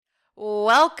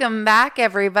Welcome back,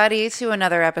 everybody, to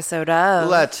another episode of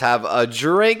Let's Have a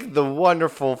Drink, the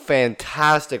wonderful,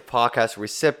 fantastic podcast where we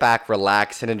sit back,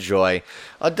 relax, and enjoy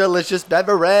a delicious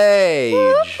beverage.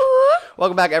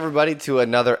 Welcome back, everybody, to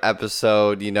another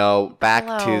episode. Back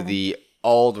Hello. to the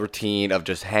old routine of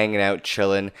just hanging out,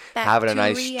 chilling, Back having a to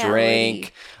nice reality.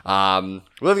 drink. We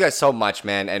love you guys so much,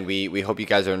 man, and we hope you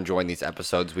guys are enjoying these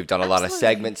episodes. We've done a lot of Absolutely.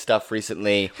 segment stuff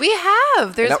recently. We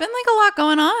have. There's been like a lot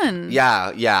going on.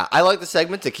 Yeah. I like the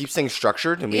segments. It keeps things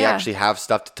structured, and we Yeah. actually have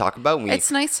stuff to talk about.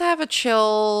 It's nice to have a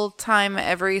chill time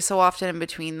every so often in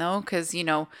between, though, because,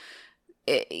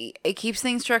 it keeps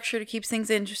things structured, it keeps things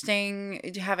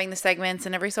interesting, having the segments,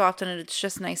 and every so often it's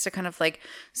just nice to kind of like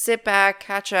sit back,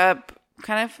 catch up,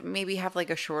 kind of maybe have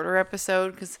like a shorter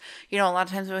episode because a lot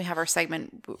of times when we have our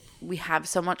segment we have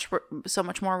so much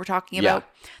more we're talking about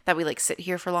that we like sit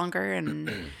here for longer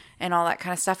and all that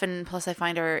kind of stuff. And plus I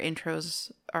find our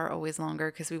intros are always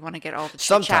longer because we want to get all the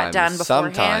chit chat done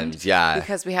beforehand. Sometimes, yeah.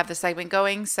 Because we have the segment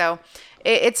going, so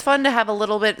it's fun to have a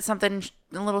little bit something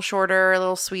a little shorter, a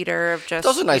little sweeter of just. It's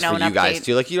also nice for an you guys update.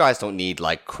 too. Like you guys don't need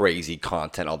like crazy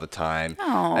content all the time.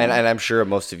 No. And I'm sure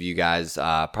most of you guys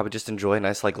probably just enjoy a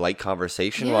nice like light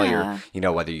conversation while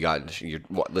you're whether you're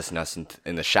listening to us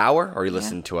in the shower or you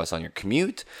listen to us on your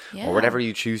commute or whatever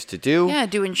you choose to do. Yeah,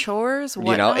 doing chores.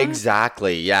 Whatnot.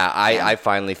 Exactly. Yeah, I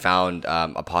finally found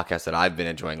a podcast that I've been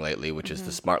enjoying lately, which is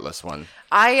the Smartless one.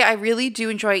 I really do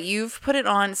enjoy it. You've put it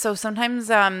on. So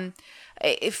sometimes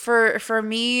for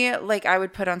me, like I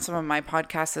would put on some of my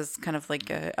podcasts as kind of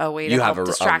like a way to help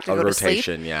distract and go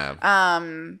rotation, to sleep. Yeah.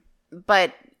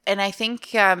 But I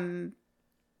think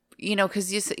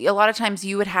because a lot of times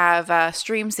you would have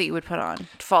streams that you would put on to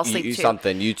fall asleep to.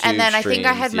 YouTube and then I think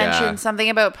I had streams, mentioned something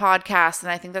about podcasts,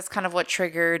 and I think that's kind of what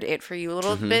triggered it for you a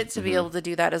little bit to be able to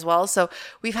do that as well. So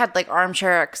we've had like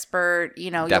Armchair Expert,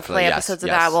 you'll play episodes of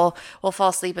that. We'll fall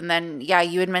asleep, and then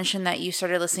you had mentioned that you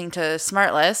started listening to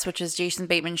Smartless, which is Jason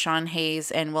Bateman, Sean Hayes,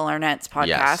 and Will Arnett's podcast.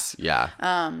 Yes, yeah.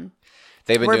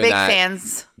 They've been We're doing big that.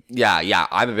 fans. Yeah,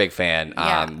 I'm a big fan.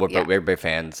 We're big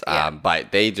fans. Yeah.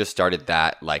 But they just started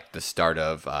that like the start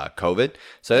of COVID,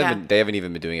 so they haven't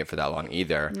even been doing it for that long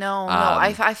either. No.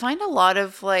 I find a lot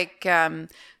of like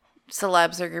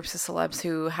celebs or groups of celebs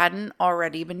who hadn't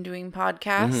already been doing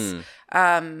podcasts,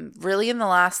 really in the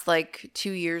last like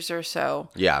 2 years or so,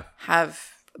 have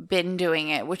been doing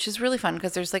it, which is really fun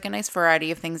because there's like a nice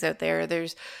variety of things out there.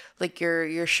 There's like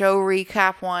your show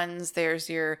recap ones, there's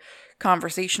your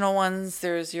conversational ones,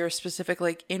 there's your specific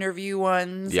like interview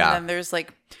ones, and then there's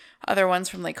like other ones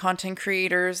from like content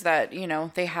creators that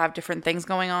they have different things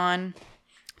going on.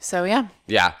 So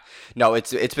no,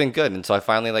 it's been good, and so I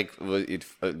finally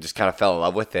just kind of fell in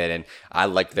love with it, and I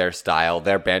like their style.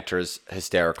 Their banter's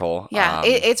hysterical.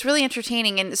 It's really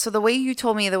entertaining. And so the way you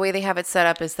told me, the way they have it set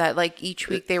up is that like each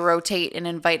week they rotate and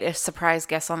invite a surprise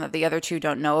guest on that the other two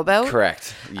don't know about.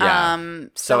 Correct. Yeah.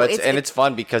 So it's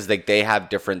fun because they have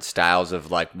different styles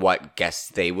of like what guests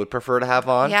they would prefer to have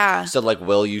on. Yeah. So like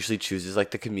Will usually chooses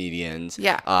like the comedians.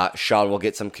 Yeah. Sean will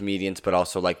get some comedians, but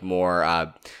also like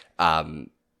more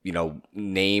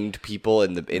named people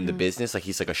in the business. Like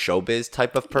he's like a showbiz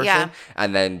type of person. Yeah.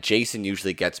 And then Jason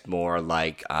usually gets more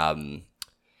like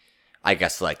I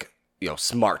guess like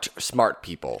smart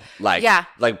people. Like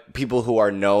people who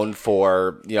are known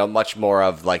for much more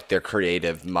of like their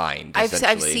creative mind.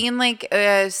 I've seen like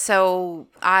so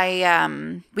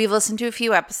I we've listened to a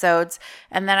few episodes,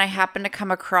 and then I happened to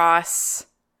come across,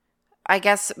 I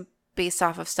guess based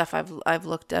off of stuff I've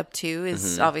looked up to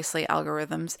is obviously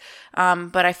algorithms,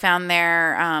 but I found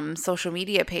their social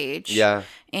media page,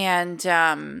 and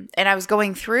I was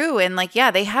going through and like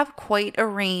they have quite a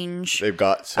range. They've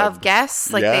got of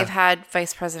guests. Like they've had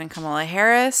Vice President Kamala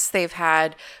Harris, they've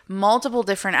had multiple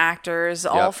different actors,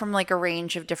 all from like a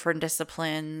range of different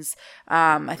disciplines.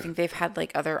 I think they've had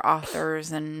like other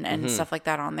authors and stuff like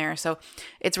that on there. So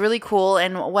it's really cool.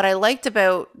 And what I liked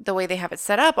about the way they have it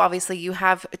set up, obviously you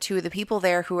have two of the people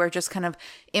there who are just kind of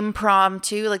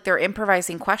impromptu, like they're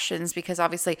improvising questions because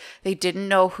obviously they didn't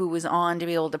know who was on to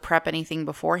be able to prep anything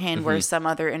beforehand, whereas some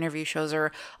other interview shows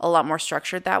are a lot more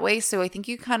structured that way. So I think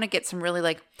you kind of get some really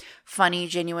like funny,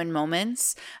 genuine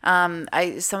moments. Some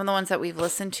of the ones that we've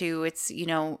listened to, it's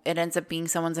it ends up being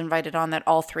someone's invited on that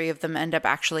all three of them end up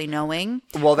actually knowing.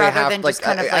 Well, they have like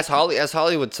as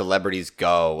Hollywood celebrities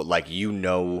go, like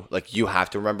like you have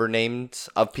to remember names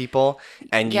of people,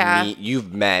 and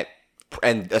you've met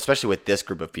and especially with this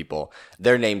group of people,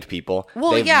 they're named people.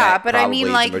 Well, yeah, but I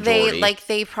mean, like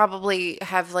they probably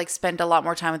have like spent a lot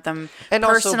more time with them and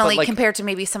personally also, compared to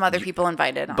maybe some other people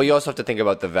invited on. But you also have to think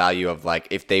about the value of like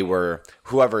if they were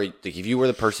whoever, like if you were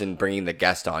the person bringing the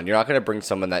guest on, you're not going to bring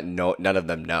someone that none of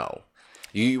them know.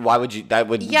 Why would you? That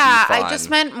would yeah. I just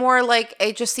meant more like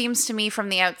it just seems to me from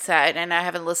the outset, and I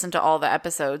haven't listened to all the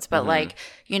episodes, but like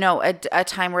a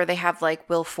time where they have like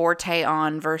Will Forte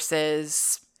on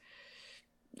versus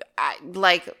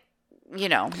like. I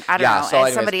don't know, so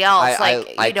anyways, somebody else,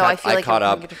 I feel like I caught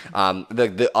up.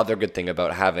 The other good thing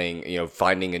about having,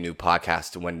 finding a new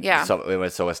when when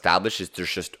it's so established is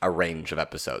there's just a range of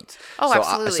episodes. Oh,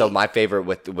 absolutely. So my favorite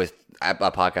with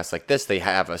a podcast like this, they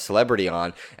have a celebrity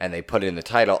on and they put it in the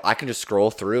title. I can just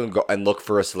scroll through and go and look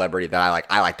for a celebrity that I like.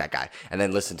 I like that guy, and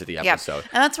then listen to the episode.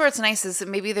 And that's where it's nice is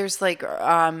maybe there's like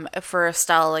for a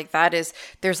style like that is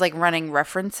there's like running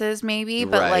references maybe,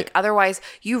 but like otherwise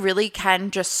you really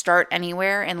can just start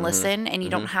anywhere and listen, and you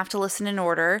don't have to listen in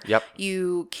order. Yep.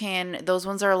 You can. Those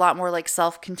ones are a lot more like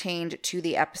self-contained to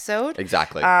the episode.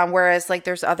 Exactly. Whereas like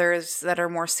there's others that are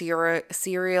more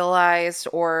serialized,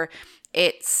 or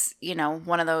it's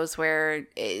one of those where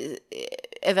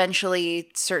eventually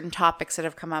certain topics that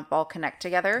have come up all connect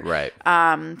together, right?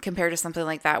 Compared to something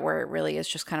like that where it really is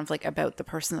just kind of like about the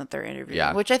person that they're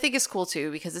interviewing, which I think is cool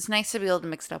too, because it's nice to be able to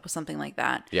mix it up with something like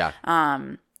that.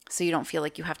 So you don't feel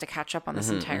like you have to catch up on this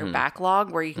entire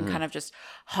backlog, where you can kind of just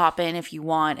hop in if you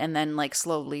want and then like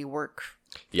slowly work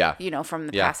from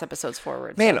the past episodes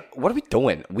forward. Man, what are we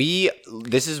doing?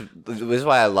 This is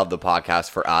why I love the podcast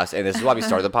for us, and this is why we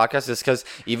started the podcast, is because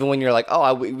even when you're like,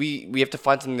 we have to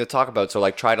find something to talk about, so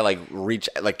like try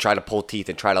to pull teeth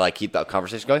and try to like keep that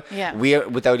conversation going. Yeah. We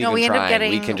end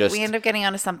up getting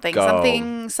onto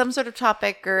something, some sort of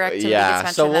topic or activity gets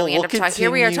mentioned, so we end up talking.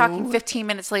 Here we are talking 15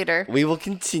 minutes later. We will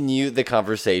continue the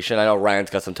conversation. I know Ryan's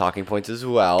got some talking points as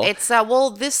well. It's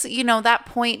this that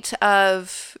point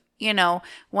of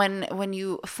when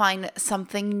you find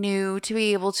something new to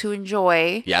be able to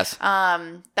enjoy. Yes.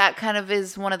 That kind of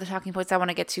is one of the talking points I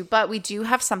want to get to. But we do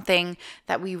have something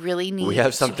that we really need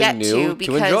to get to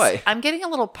because enjoy. I'm getting a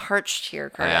little parched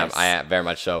here, Curtis. I am very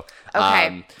much so.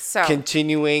 Okay, so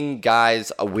continuing,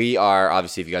 guys, we are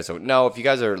obviously, if you guys don't know, if you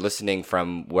guys are listening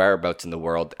from whereabouts in the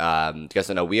world, you guys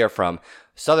don't know, we are from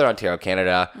Southern Ontario,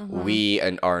 Canada. We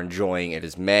are enjoying, it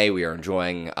is May, we are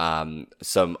enjoying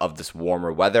some of this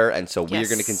warmer weather, and so we are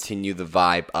going to continue the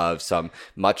vibe of some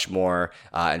much more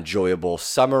enjoyable,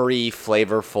 summery,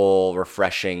 flavorful,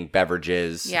 refreshing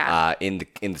beverages in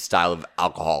the style of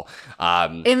alcohol.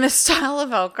 In the style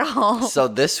of alcohol. So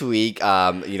this week,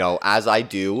 as I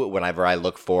do whenever I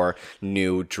look for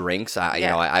new drinks,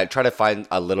 I try to find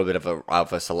a little bit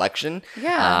of a selection.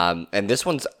 Yeah. And this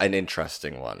one's an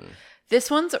interesting one. This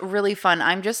one's really fun.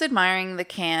 I'm just admiring the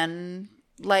can,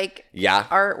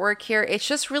 artwork here. It's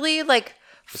just really,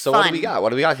 So fun. What do we got? What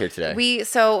do we got here today?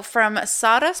 So from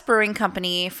Sawdust Brewing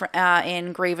Company in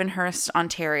Gravenhurst,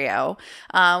 Ontario,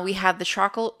 we have the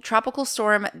Tropical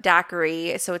Storm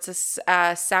Daiquiri. So it's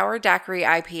a sour daiquiri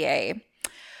IPA.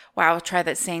 Wow,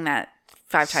 try saying that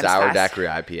 5 times Sour fast. Daiquiri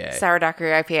IPA. Sour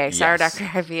Daiquiri IPA. Yes. Sour Daiquiri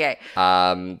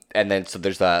IPA. And then so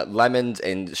there's lemons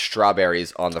and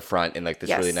strawberries on the front in this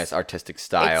really nice artistic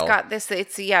style. It's got this.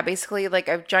 It's basically like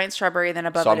a giant strawberry. Then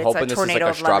above so it, it's a tornado of lemons. So I'm hoping this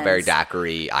is a strawberry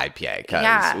daiquiri IPA.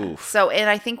 Yeah. Oof. So and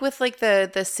I think with the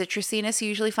citrusiness you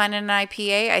usually find in an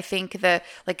IPA, I think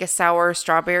a sour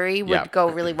strawberry would go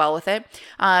really well with it.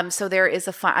 So there is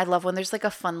I love when there's a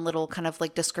fun little kind of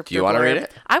descriptive. Do you want to read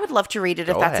it? I would love to read it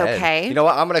if that's okay. You know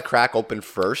what? I'm gonna crack open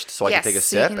first so I can take a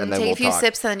sip and then we'll talk. Take a few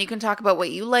sips and then you can talk about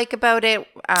what you like about it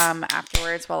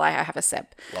afterwards while I have a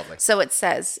sip. Lovely. So it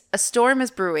says, a storm is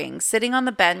brewing. Sitting on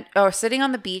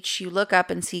the beach, you look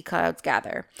up and see clouds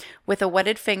gather. With a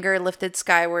wetted finger lifted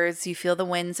skywards, you feel the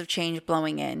winds of change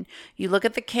blowing in. You look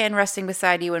at the can resting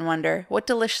beside you and wonder, what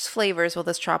delicious flavors will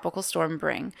this tropical storm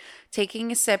bring?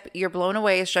 Taking a sip, you're blown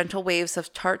away as gentle waves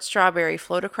of tart strawberry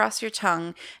float across your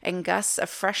tongue and gusts of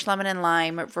fresh lemon and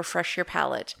lime refresh your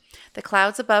palate. The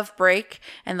clouds above break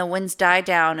and the winds die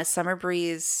down as a summer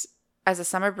breeze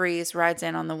rides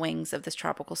in on the wings of this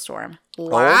tropical storm. Wow.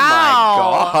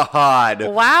 Oh my God.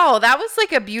 Wow, that was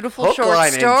a beautiful Hook, short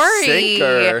line, story.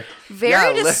 And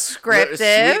Very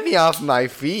descriptive. Sweep me off my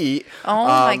feet. Oh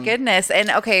my goodness. And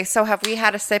okay, so have we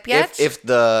had a sip yet?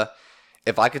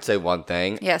 If I could say one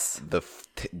thing, yes,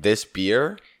 this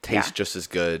beer tastes just as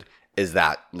good as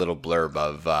that little blurb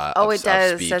of it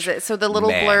does. Speech. Does it? So the little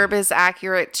blurb is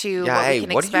accurate to what we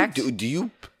can expect. Do you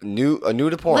do? You new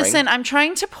to pouring? Listen, I'm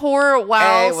trying to pour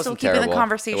while still keeping the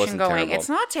conversation going. Terrible. It's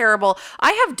not terrible.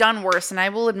 I have done worse, and I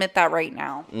will admit that right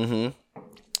now. Mm-hmm.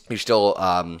 He's still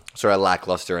sort of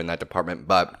lackluster in that department,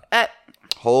 but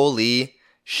holy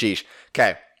sheesh.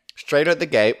 Okay, straight out the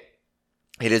gate,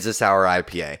 it is a sour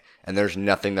IPA, and there's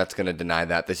nothing that's going to deny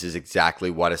that. This is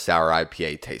exactly what a sour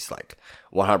IPA tastes like,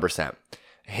 100%.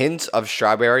 Hints of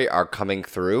strawberry are coming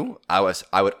through. I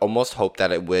would almost hope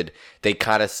that they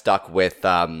kind of stuck with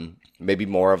maybe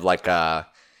more of like a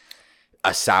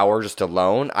sour just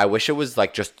alone. I wish it was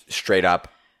like just straight up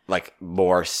like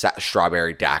more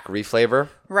strawberry daiquiri flavor,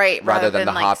 right? Rather than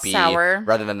the like hoppy sour,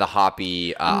 rather than the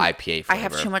hoppy IPA flavor. I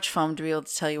have too much foam to be able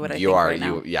to tell you what I think right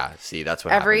now. Yeah. See, that's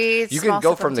what happens. You can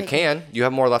go from the can. You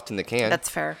have more left in the can. That's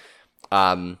fair.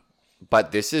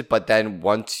 But then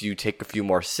once you take a few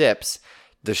more sips,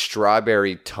 the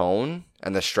strawberry tone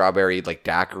and the strawberry like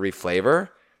daiquiri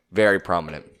flavor, very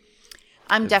prominent.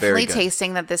 I'm definitely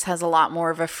tasting that this has a lot more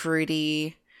of a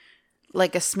fruity,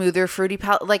 like a smoother fruity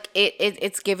palate. Like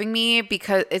it's giving me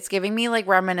like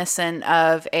reminiscent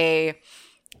of a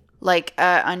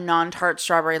non-tart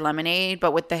strawberry lemonade,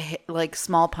 but with the like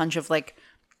small punch of like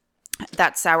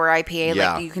that sour IPA.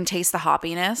 Yeah. Like you can taste the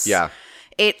hoppiness. Yeah.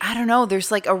 I don't know.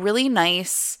 There's like a really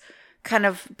nice kind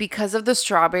of, because of the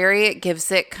strawberry, it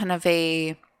gives it kind of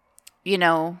a,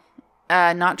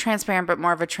 not transparent, but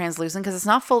more of a translucent, because it's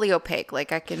not fully opaque.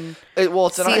 Like I can see a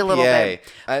little bit,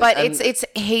 but it's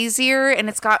hazier, and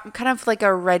it's got kind of like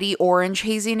a reddy orange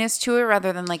haziness to it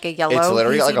rather than like a yellow. It's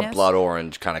literally haziness. Like a blood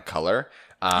orange kind of color.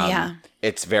 Yeah,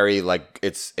 it's very like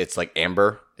it's like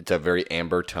amber. It's a very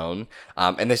amber tone,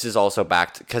 and this is also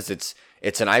backed because it's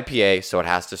an IPA, so it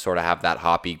has to sort of have that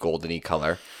hoppy, goldeny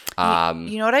color.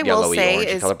 You know what I will say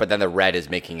is, color, but then the red is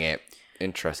making it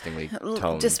interestingly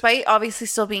toned. Despite obviously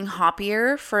still being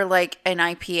hoppier for like an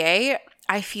IPA,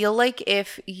 I feel like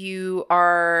this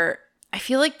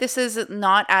is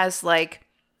not as like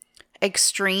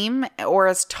extreme or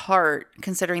as tart,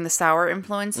 considering the sour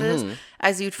influences,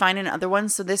 as you'd find in other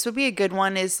ones. So this would be a good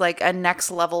one, is like a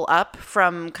next level up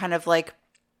from kind of like,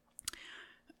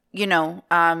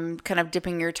 kind of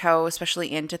dipping your toe, especially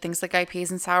into things like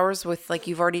IPAs and sours, with like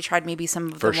you've already tried maybe some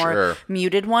of the more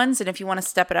muted ones. And if you want to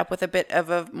step it up with a bit of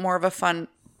a more of a fun,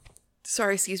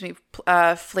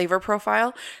 flavor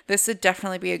profile, this would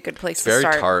definitely be a good place to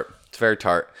start. It's very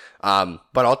tart.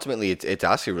 But ultimately, it's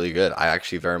actually really good. I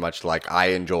actually very much I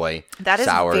enjoy that. Is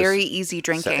sours. Very easy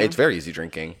drinking. It's very easy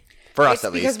drinking. For us,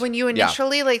 at least. Because when you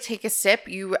initially take a sip,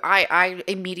 I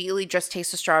immediately just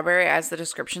taste the strawberry, as the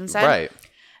description said. Right.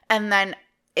 And then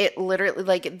it literally,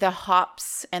 like, the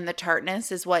hops and the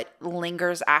tartness is what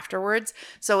lingers afterwards.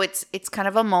 So it's kind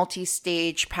of a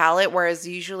multi-stage palate, whereas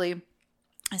usually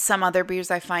some other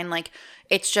beers I find like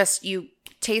it's just you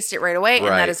taste it right away and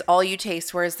that is all you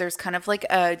taste. Whereas there's kind of like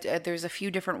there's a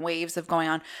few different waves of going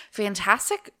on.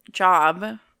 Fantastic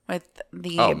job with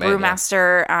the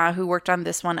brewmaster who worked on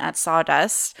this one at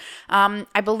Sawdust.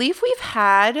 I believe we've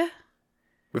had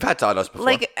Sawdust before.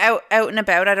 Like out and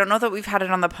about. I don't know that we've had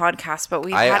it on the podcast, but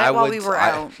we had it while we were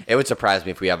out. It would surprise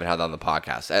me if we haven't had it on the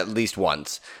podcast at least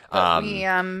once.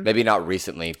 Maybe not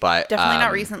recently, but definitely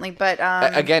not recently. But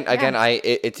again,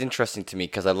 it's interesting to me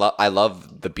because I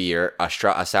love the beer. A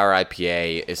sour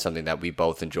IPA is something that we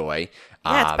both enjoy.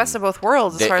 Yeah, it's best of both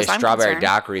worlds as far as I'm concerned. Strawberry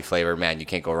daiquiri flavor, man, you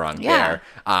can't go wrong there.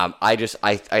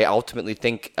 I ultimately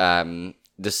think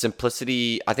the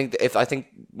simplicity. I think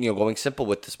going simple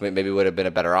with this maybe would have been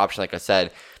a better option. Like I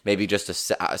said, maybe just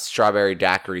a strawberry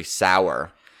daiquiri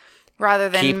sour, rather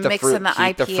than mixing the IPA.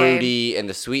 Keep the fruity and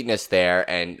the sweetness there,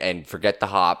 and forget the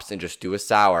hops and just do a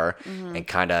sour, and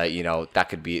kind of that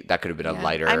could have been a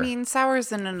lighter. I mean,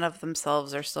 sours in and of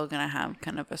themselves are still going to have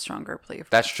kind of a stronger flavor.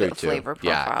 That's true too. Flavor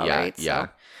profile, right? Yeah.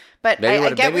 So, but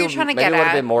I get what you're trying to get at. Maybe it would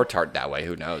have been more tart that way.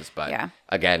 Who knows? But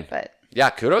again. Yeah,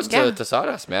 kudos to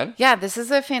Sawdust, man. Yeah, this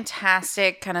is a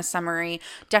fantastic kind of summary.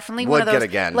 Definitely would one of those. Get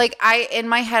again. Like in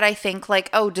my head, I think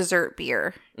like, dessert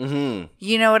beer. Mm-hmm.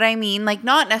 You know what I mean? Like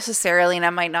not necessarily, and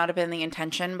that might not have been the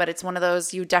intention, but it's one of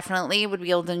those you definitely would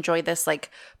be able to enjoy this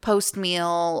like post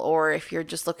meal, or if you're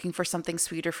just looking for something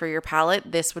sweeter for your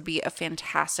palate, this would be a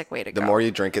fantastic way to go. The more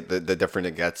you drink it, the different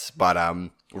it gets. But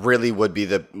really would be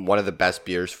one of the best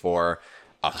beers for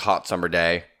a hot summer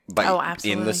day, but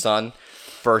absolutely. In the sun.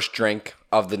 First drink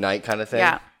of the night kind of thing.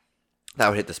 Yeah. That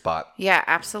would hit the spot. Yeah,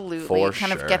 absolutely.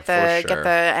 Get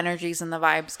the energies and the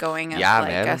vibes going. Yeah,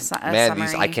 man.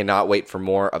 These I cannot wait for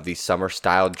more of these summer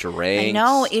style drinks. I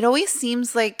know. It always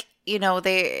seems like you know,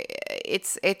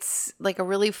 it's like a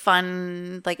really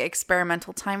fun, like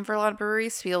experimental time for a lot of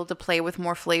breweries to be able to play with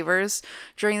more flavors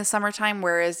during the summertime,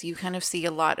 whereas you kind of see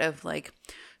a lot of like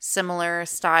similar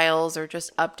styles or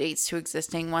just updates to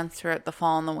existing ones throughout the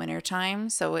fall and the winter time.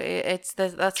 So that's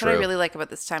True. what I really like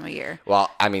about this time of year. Well,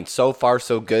 I mean, so far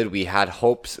so good. We had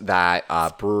hopes that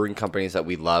brewing companies that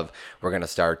we love were going to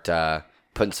start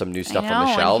putting some new stuff on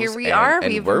the shelves. And here we are.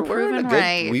 And we're in a good,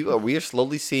 right. We are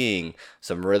slowly seeing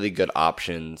some really good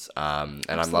options, and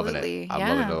I'm loving it. I'm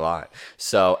loving it a lot.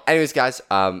 So, anyways, guys,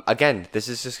 again, this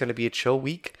is just going to be a chill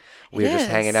week. We're just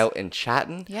hanging out and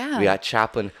chatting. Yeah. We got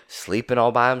Chaplin sleeping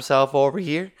all by himself over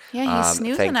here. Yeah, he's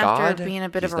snoozing after being a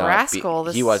bit of a rascal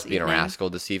this evening. He was being a rascal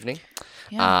this evening.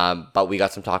 Yeah. But we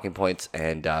got some talking points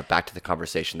and back to the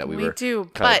conversation that we were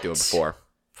kind of doing before.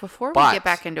 Before we get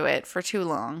back into it for too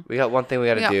long, we got one thing we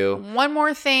got to do. One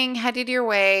more thing headed your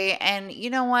way, and you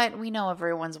know what? We know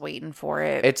everyone's waiting for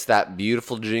it. It's that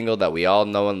beautiful jingle that we all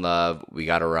know and love. We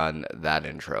got to run that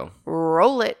intro.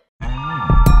 Roll it.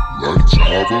 Let's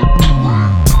have a drink.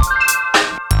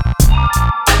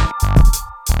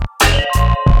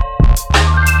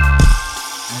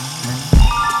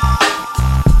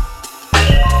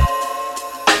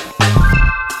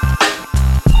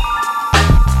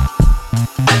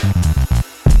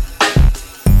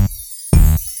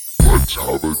 Let's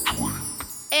have a drink.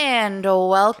 And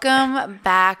welcome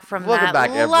back from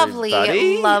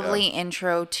lovely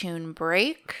intro tune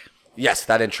break. Yes,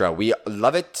 that intro. We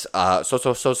love it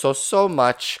so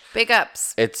much. Big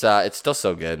ups. It's still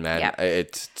so good, man. Yep.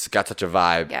 It's got such a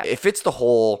vibe. Yep. It fits the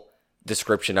whole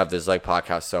description of this like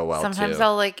podcast so well. Sometimes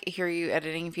I'll like hear you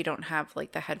editing if you don't have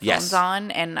like the headphones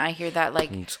on, and I hear that like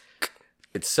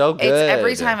it's so good. It's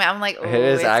every time I'm like, it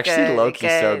is actually low-key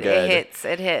so good. It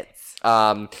hits.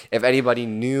 If anybody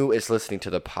new is listening to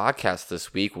the podcast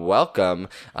this week, welcome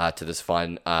to this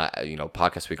fun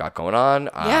podcast we got going on.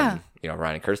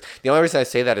 Ryan and Curtis. The only reason I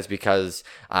say that is because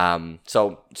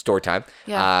so story time.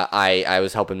 Yeah. I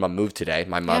was helping mom move today.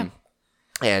 My mom.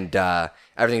 And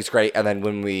everything's great. And then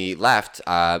when we left,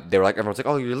 they were like, everyone's like,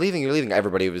 oh, you're leaving.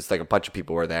 Everybody was like, a bunch of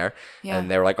people were there. Yeah.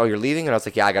 And they were like, oh, you're leaving? And I was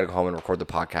like, yeah, I got to go home and record the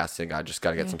podcast. And I just got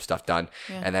to get some stuff done.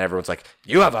 Yeah. And then everyone's like,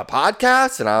 you have a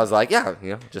podcast? And I was like, yeah,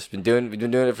 we've been doing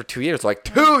it for 2 years. Like,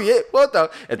 2 years? What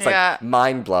the? It's like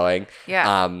mind blowing.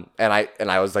 Yeah.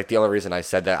 And I was like, the only reason I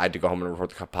said that I had to go home and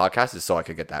record the podcast is so I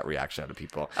could get that reaction out of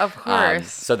people. Of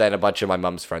course. So then a bunch of my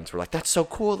mom's friends were like, that's so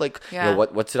cool. Like,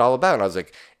 what's it all about? And I was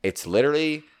like, it's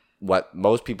literally what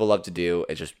most people love to do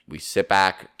is just we sit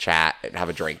back, chat, and have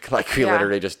a drink. Like we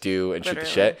literally just do and shoot the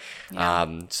shit.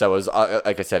 Yeah. So it was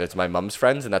like I said, it's my mom's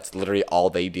friends, and that's literally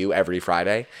all they do every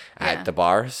Friday at the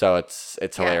bar. So it's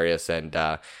hilarious, and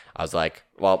I was like,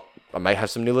 well, I might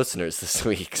have some new listeners this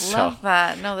week. So love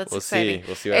that. No, that's exciting.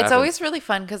 We'll see what happens. It's always really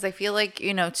fun because I feel like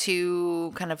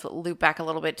to kind of loop back a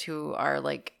little bit to our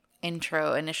like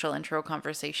initial intro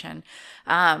conversation.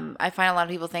 I find a lot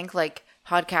of people think like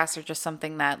podcasts are just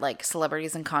something that like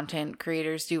celebrities and content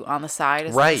creators do on the side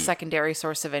as like a secondary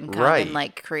source of income and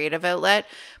like creative outlet.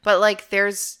 But like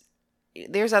there's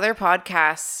other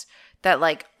podcasts that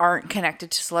like aren't connected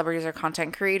to celebrities or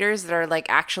content creators that are like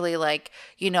actually like,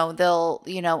 they'll,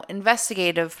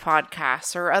 investigative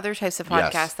podcasts or other types of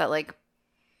podcasts that like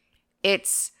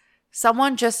it's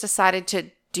someone just decided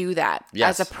to do that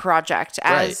as a project,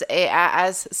 as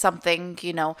something,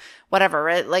 whatever,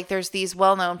 right? Like there's these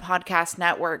well-known podcast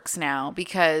networks now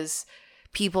because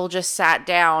people just sat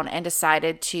down and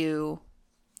decided to,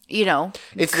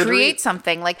 create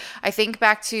something. Like I think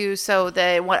back to,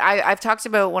 I've talked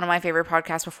about one of my favorite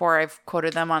podcasts before. I've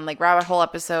quoted them on like rabbit hole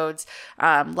episodes,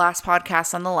 last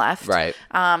podcast on the left. Right.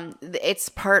 It's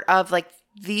part of like,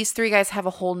 these three guys have a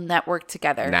whole network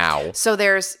together now. So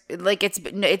there's like it's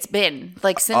been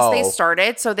like since they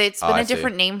started. So it's been a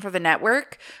different name for the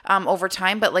network over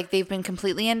time, but like they've been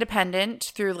completely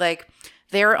independent through like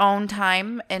their own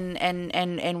time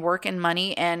and work and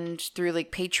money and through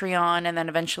like Patreon and then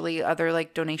eventually other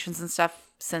like donations and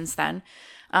stuff since then.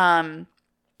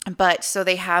 But so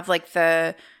they have like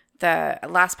the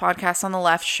last podcast on the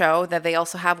left show that they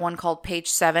also have one called Page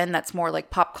 7 that's more like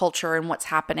pop culture and what's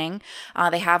happening.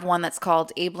 They have one that's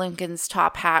called Abe Lincoln's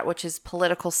Top Hat, which is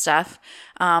political stuff.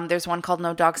 There's one called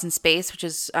No Dogs in Space, which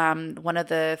is one of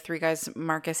the three guys,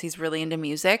 Marcus, he's really into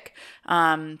music.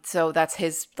 So that's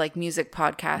his like music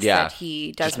podcast that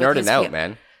he does. Just with nerding out,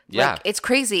 man. Yeah. Like, it's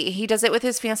crazy. He does it with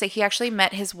his fiance. He actually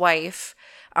met his wife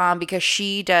because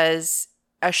she does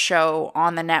a show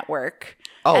on the network.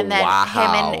 Oh, and then wow.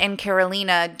 him and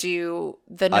Carolina do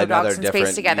the No Dogs in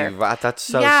Space together. That's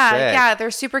so sick. Yeah,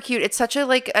 they're super cute. It's such a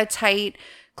like a tight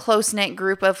close-knit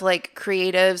group of like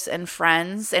creatives and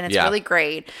friends, and it's really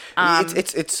great.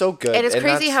 It's so good. It is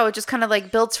crazy how it just kind of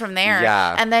like builds from there.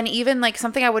 Yeah. And then even like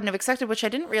something I wouldn't have expected, which I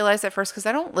didn't realize at first because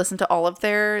I don't listen to all of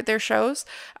their shows.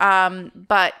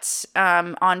 But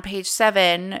on Page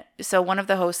 7, so one of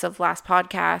the hosts of Last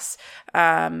Podcast,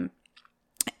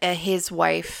 his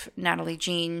wife Natalie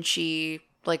Jean, she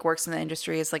like works in the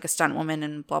industry as like a stunt woman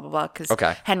and blah blah blah, because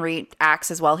Henry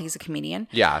acts as well, he's a comedian.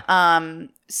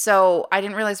 So I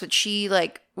didn't realize, but she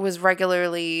like was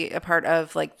regularly a part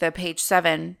of like the Page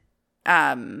 7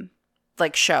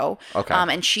 like show.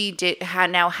 And she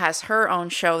now has her own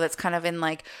show that's kind of in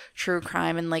like true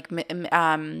crime and like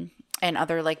and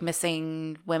other like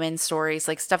missing women stories,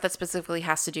 like stuff that specifically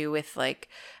has to do with like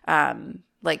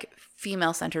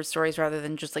female-centered stories rather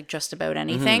than just about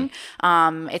anything.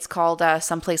 It's called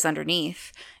Someplace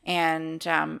Underneath, and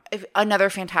another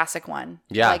fantastic one,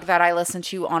 like that I listen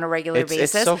to on a regular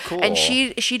basis. It's so cool. And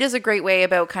she does a great way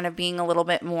about kind of being a little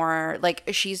bit more like,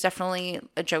 she's definitely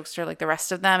a jokester like the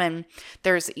rest of them. And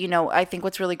there's, I think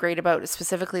what's really great about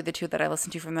specifically the two that I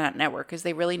listen to from the network is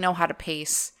they really know how to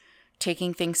pace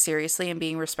taking things seriously and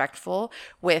being respectful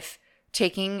with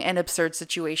taking an absurd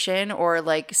situation or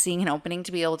like seeing an opening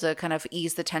to be able to kind of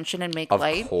ease the tension and make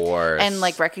light, and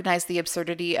like recognize the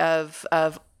absurdity of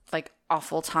like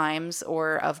awful times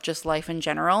or of just life in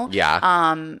general.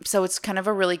 So it's kind of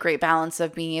a really great balance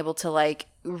of being able to like,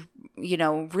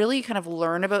 really kind of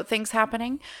learn about things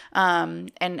happening,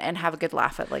 and have a good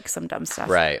laugh at like some dumb stuff.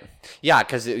 Right. Yeah,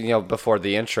 because before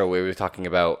the intro we were talking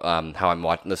about how I'm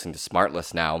listening to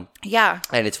Smartless now. Yeah.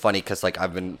 And it's funny because like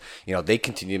I've been, they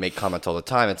continue to make comments all the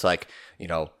time. It's like,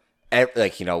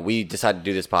 we decided to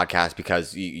do this podcast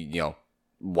because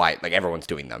why, like everyone's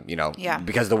doing them,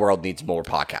 because the world needs more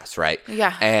podcasts, right?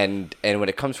 Yeah. And when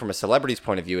it comes from a celebrity's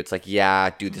point of view, it's like,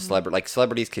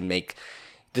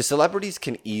 celebrities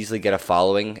can easily get a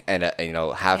following and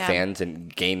have fans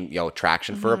and gain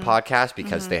traction for a podcast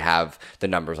because they have the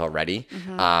numbers already.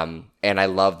 And I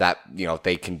love that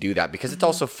they can do that because it's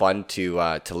also fun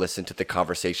to listen to the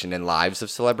conversation and lives of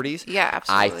celebrities. Yeah,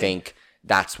 absolutely. I think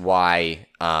that's why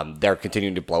they're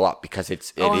continuing to blow up, because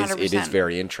it is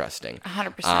very interesting.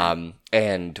 100%.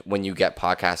 And when you get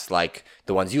podcasts like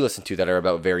the ones you listen to that are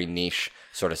about very niche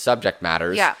sort of subject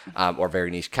matters, or very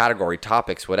niche category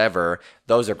topics, whatever,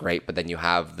 those are great. But then you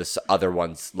have this other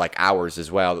ones like ours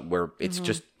as well, where it's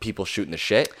just people shooting the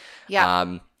shit.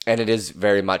 And it is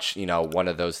very much one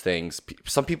of those things.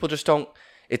 Some people just don't.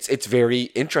 It's very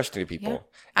interesting to people.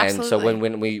 And so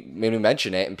when we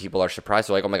mention it and people are surprised,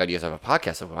 they're like, "Oh my god, you guys have a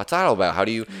podcast? What's that all about? How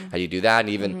do you do that?" And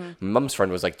even my mom's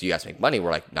friend was like, "Do you guys make money?"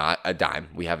 We're like, "Not a dime.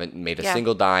 We haven't made a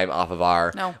single dime off of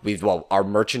our our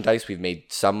merchandise. We've made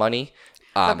some money."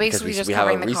 But basically because we have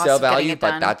a resale value,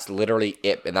 but that's literally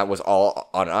it, and that was all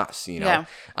on us,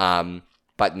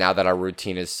 But now that our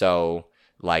routine is so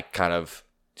like kind of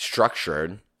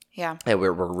structured, and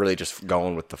we're really just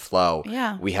going with the flow.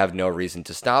 We have no reason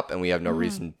to stop, and we have no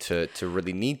reason to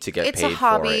really need to get paid a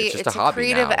hobby. For it. It's just a hobby,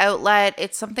 creative outlet.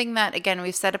 It's something that, again,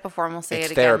 we've said it before, and we'll say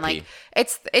it therapy. Again.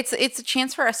 Like it's a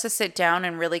chance for us to sit down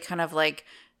and really kind of like,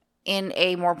 in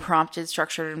a more prompted,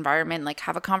 structured environment, like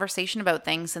have a conversation about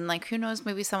things, and like who knows,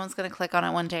 maybe someone's going to click on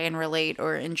it one day and relate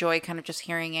or enjoy kind of just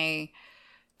hearing a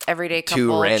everyday couple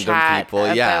two random chat people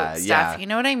about stuff. You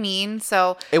know what I mean?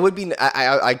 So it would be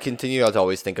I continue to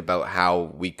always think about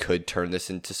how we could turn this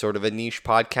into sort of a niche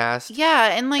podcast.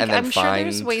 And like I'm sure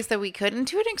there's ways that we could, and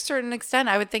to a certain extent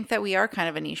I would think that we are kind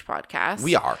of a niche podcast.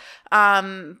 We are.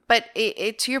 But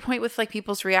it to your point with like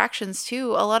people's reactions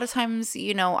too, a lot of times,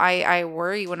 I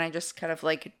worry when I just kind of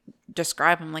like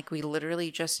describe them, like we literally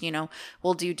just,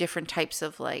 we'll do different types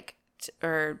of like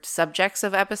or subjects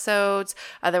of episodes.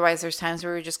 Otherwise there's times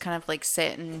where we just kind of like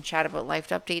sit and chat about life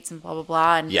updates and blah blah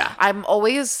blah, and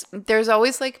there's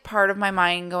always like part of my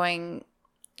mind going,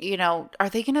 are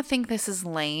they gonna think this is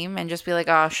lame and just be like,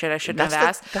 oh shit, I shouldn't have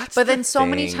asked. But then so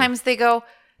many times they go,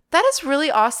 that is really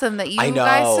awesome that you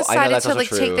guys decided to like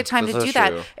take the time to do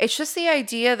that. It's just the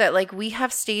idea that like we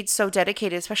have stayed so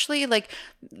dedicated, especially like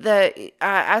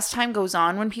as time goes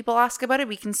on, when people ask about it,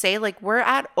 we can say like we're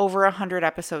at over 100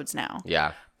 episodes now.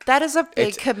 Yeah. That is a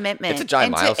big commitment. It's a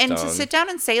giant milestone. And to sit down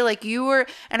and say like you were,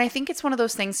 and I think it's one of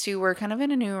those things too, we're kind of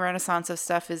in a new renaissance of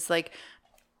stuff, is like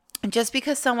just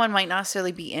because someone might not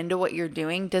necessarily be into what you're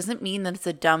doing doesn't mean that it's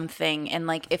a dumb thing. And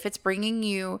like, if it's bringing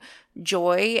you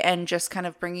joy and just kind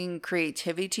of bringing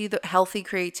creativity, healthy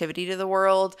creativity to the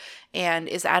world and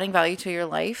is adding value to your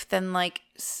life, then like,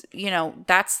 you know,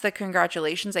 that's the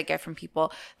congratulations I get from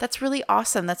people. That's really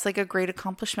awesome. That's like a great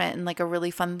accomplishment and like a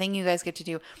really fun thing you guys get to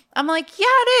do. I'm like, yeah,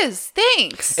 it is.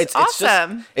 Thanks. It's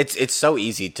awesome. It's so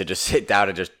easy to just sit down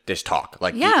and just talk.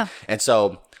 Like, yeah. And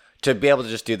so to be able to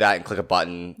just do that and click a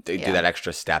button, do that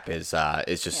extra step is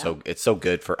just so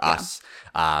good for us.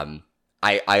 I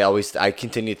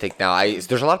continue to think now.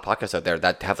 There's a lot of podcasts out there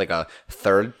that have like a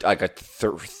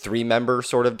three member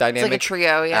sort of dynamic. It's like a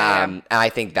trio, And I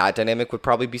think that dynamic would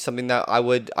probably be something that I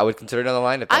would consider down the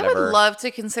line. If I would love to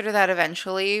consider that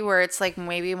eventually, where it's like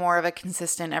maybe more of a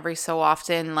consistent every so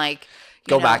often, like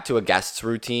go back to a guest's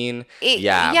routine.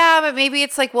 But maybe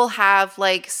it's like we'll have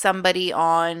like somebody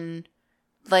on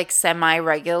like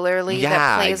semi-regularly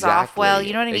that plays off well,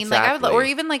 you know what I mean? Like I would, or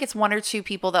even like it's one or two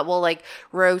people that will like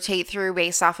rotate through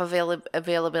based off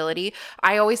availability.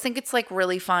 I always think it's like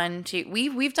really fun to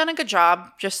we've done a good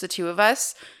job, just the two of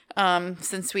us,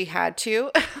 since we had to.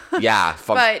 From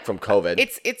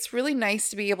COVID. It's really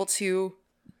nice to be able to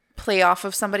play off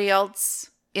of somebody else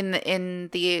in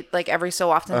the like every so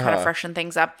often kind of freshen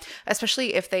things up,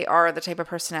 especially if they are the type of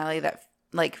personality that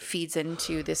like feeds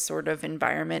into this sort of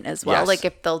environment as well. Yes. Like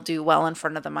if they'll do well in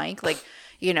front of the mic, like,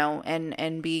 you know,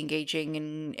 and be engaging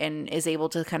and is able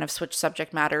to kind of switch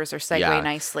subject matters or segue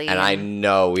nicely. And I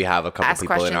know we have a couple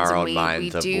people in our own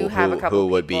minds who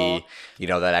would be, you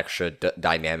know, that extra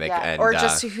dynamic. And, or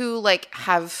just who like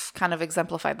have kind of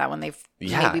exemplified that when they've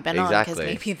maybe been on, because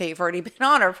maybe they've already been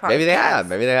on our podcast. Maybe they have.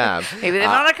 Maybe they've been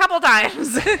on a couple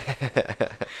times.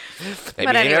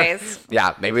 But anyways.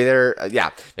 Maybe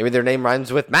their name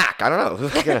rhymes with Mac. I don't know.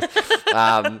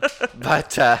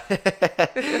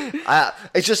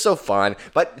 It's just so fun.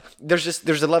 But there's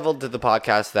a level to the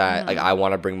podcast that like I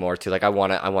want to bring more to. Like I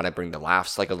want to bring the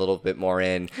laughs like a little bit more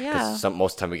in, because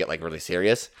most of the time we get like really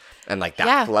serious, and like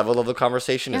that level of the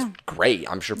conversation is great.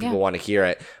 I'm sure people want to hear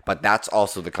it, but that's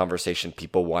also the conversation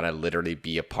people want to literally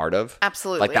be a part of.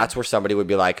 Absolutely. Like that's where somebody would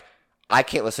be like, I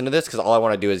can't listen to this because all I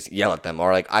want to do is yell at them,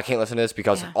 or like I can't listen to this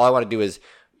because all I want to do is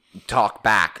talk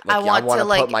back. Like, I want to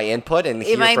put my input and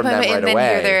hear from them right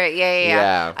away.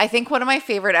 Yeah. I think one of my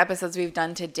favorite episodes we've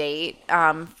done to date,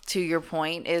 to your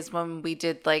point, is when we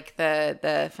did like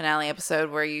the finale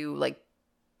episode where you like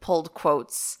pulled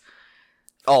quotes.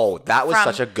 Oh, that was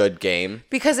such a good game.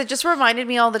 Because it just reminded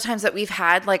me all the times that we've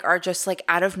had like are just like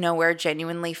out of nowhere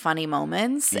genuinely funny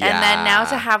moments. And then now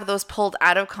to have those pulled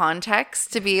out of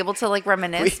context to be able to like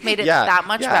reminisce made it that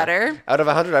much better. Out of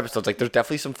 100 episodes, like there's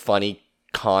definitely some funny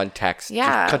context. We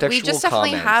just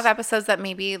definitely have episodes that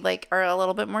maybe like are a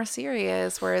little bit more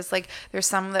serious, whereas like there's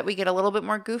some that we get a little bit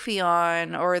more goofy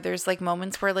on, or there's like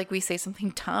moments where like we say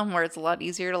something dumb where it's a lot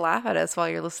easier to laugh at us while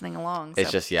you're listening along. So.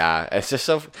 It's just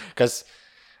so, because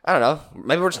I don't know,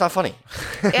 maybe we're just not funny.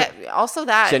 Also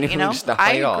that, genuinely, you know, just not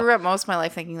funny I grew up most of my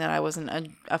life thinking that I wasn't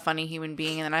a funny human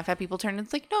being, and then I've had people turn and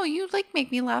it's like, no, you like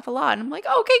make me laugh a lot, and I'm like,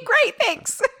 okay, great,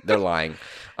 thanks. They're lying.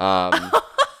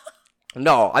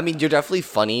 No, I mean, you're definitely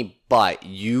funny, but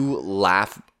you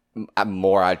laugh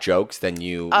more at jokes than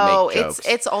you make jokes.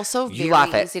 It's also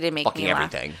very easy to make me laugh.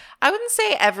 Everything. I wouldn't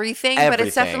say everything, but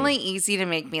it's definitely easy to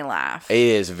make me laugh. It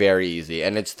is very easy,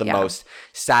 and it's the most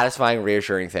satisfying,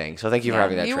 reassuring thing. So thank you for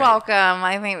having that. You're welcome.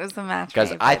 I think it was the match.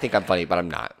 Because I think I'm funny, but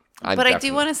I'm not. But I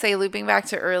do want to say, looping back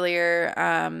to earlier,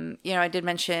 you know, I did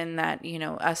mention that, you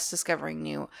know, us discovering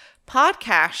new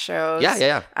podcast shows.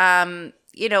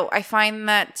 You know, I find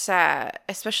that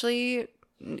especially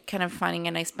kind of finding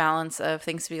a nice balance of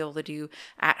things to be able to do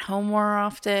at home more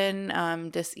often,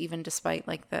 even despite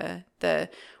like the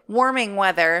warming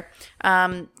weather.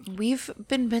 We've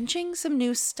been binging some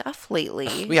new stuff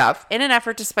lately. We have. In an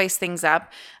effort to spice things up.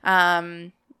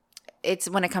 It's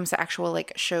when it comes to actual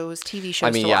like shows, TV shows.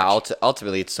 I mean,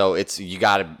 ultimately, it's you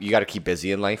gotta keep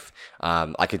busy in life.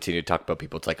 I continue to talk about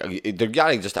people. It's like they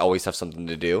gotta just always have something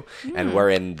to do, and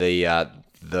we're in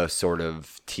the sort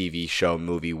of TV show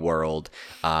movie world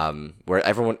where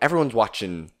everyone's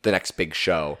watching the next big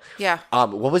show. Yeah.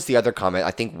 What was the other comment?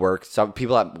 I think some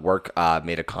people at work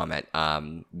made a comment.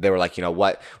 They were like, you know,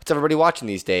 what's everybody watching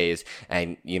these days?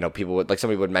 And you know, people would like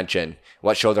somebody would mention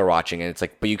what show they're watching, and it's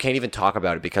like, but you can't even talk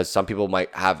about it because some people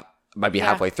might be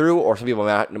halfway through, or some people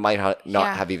might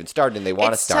not have even started and they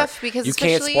want to start. It's tough because you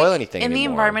can't spoil anything in anymore.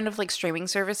 The environment of like streaming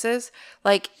services.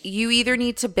 Like you either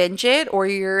need to binge it or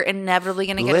you're inevitably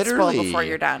going to get it spoiled before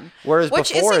you're done.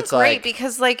 Which isn't it's great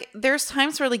because like there's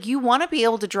times where like you want to be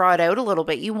able to draw it out a little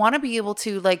bit. You want to be able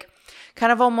to like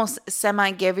kind of almost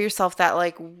semi give yourself that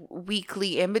like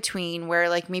weekly in between where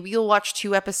like maybe you'll watch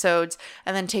 2 episodes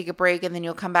and then take a break and then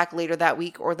you'll come back later that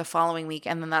week or the following week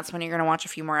and then that's when you're going to watch a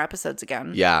few more episodes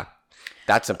again. Yeah.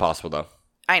 That's impossible though.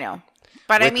 I know.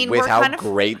 But with, I mean, with we're how kind of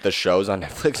great the shows on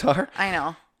Netflix are. I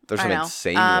know. There's some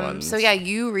insane ones. So yeah,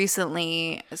 you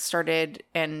recently started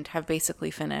and have basically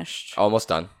finished. Almost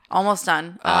done.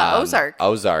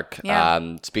 Ozark.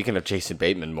 Yeah. Speaking of Jason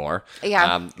Bateman more.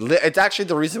 Yeah. It's actually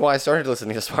the reason why I started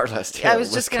listening to Smart List. I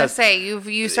was just going to say,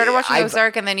 you started watching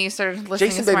Ozark and then you started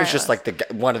listening Jason to Smart Bateman's just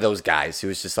like one of those guys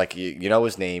who's just like, you know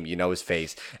his name, you know his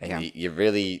face, and you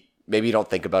really... Maybe you don't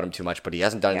think about him too much, but he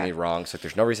hasn't done any wrong, so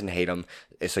there's no reason to hate him.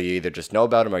 So you either just know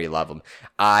about him or you love him.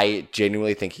 I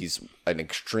genuinely think he's an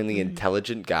extremely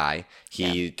intelligent guy.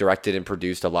 He directed and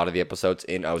produced a lot of the episodes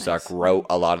in Ozark, wrote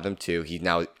a lot of them too. He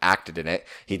now acted in it.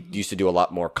 He used to do a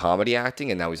lot more comedy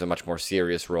acting, and now he's a much more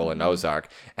serious role in Ozark.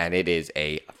 And it is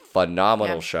a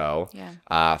phenomenal show.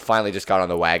 Yeah. Finally just got on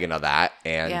the wagon of that.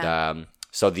 And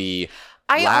so the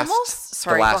last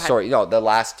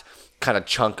kind of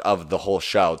chunk of the whole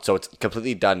show. So it's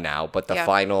completely done now, but the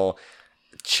final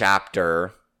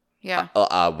chapter,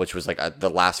 which was like the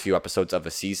last few episodes of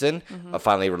a season,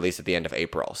 finally released at the end of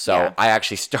April. So I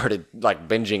actually started like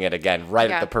binging it again right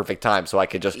at the perfect time, so I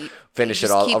could just finish it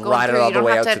all, ride it all the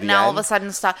way out to the end. All of a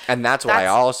sudden stop. And that's what I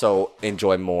also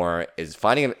enjoy more is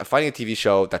finding a TV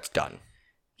show that's done.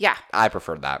 Yeah, I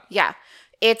prefer that. Yeah.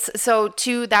 It's so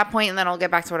to that point, and then I'll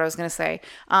get back to what I was going to say,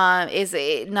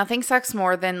 nothing sucks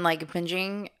more than like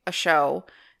binging a show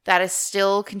that is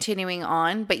still continuing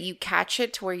on, but you catch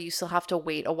it to where you still have to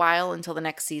wait a while until the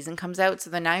next season comes out. So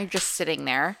then now you're just sitting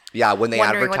there. Yeah, when they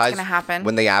wondering what's going to happen.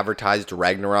 When they advertised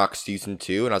Ragnarok season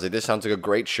 2, and I was like, this sounds like a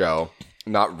great show.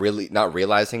 Not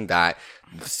realizing that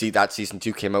that season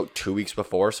 2 came out 2 weeks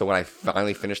before. So when I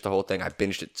finally finished the whole thing, I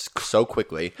binged it so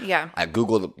quickly. Yeah. I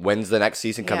Googled when's the next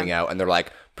season coming out, and they're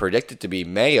like, predicted to be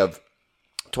May of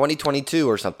 2022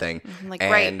 or something. Like,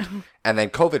 right. And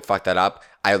then COVID fucked that up.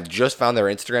 I just found their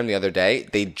Instagram the other day.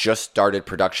 They just started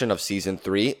production of season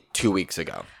 3 2 weeks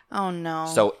ago. Oh no.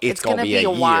 So it's going to be a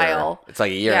while. It's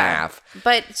like a year and a half.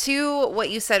 But to what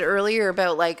you said earlier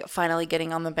about like finally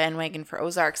getting on the bandwagon for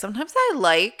Ozark, sometimes I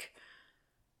like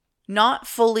not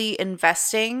fully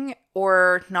investing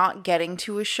or not getting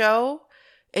to a show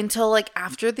until like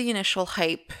after the initial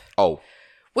hype. Oh.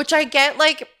 Which I get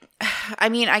like, I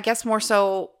mean, I guess more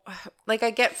so, like I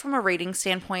get from a rating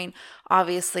standpoint,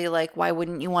 obviously, like why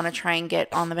wouldn't you want to try and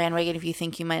get on the bandwagon if you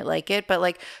think you might like it? But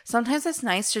like sometimes it's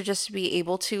nice to just be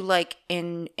able to like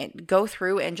go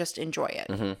through and just enjoy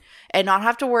it and not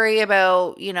have to worry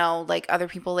about, you know, like other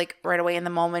people like right away in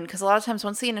the moment. Because a lot of times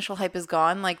once the initial hype is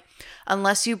gone, like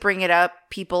unless you bring it up,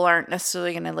 people aren't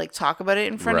necessarily going to like talk about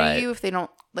it in front of you if they don't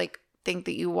like think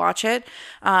that you watch it.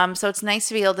 So it's nice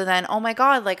to be able to then, oh my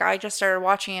God, like I just started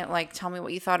watching it. Like, tell me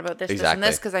what you thought about this, this, and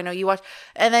this, because I know you watch.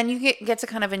 And then you get to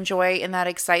kind of enjoy in that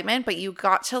excitement, but you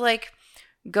got to like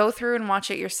go through and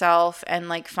watch it yourself and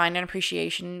like find an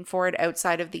appreciation for it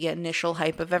outside of the initial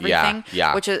hype of everything.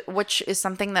 Yeah. Which is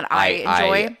something that I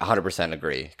enjoy. I 100%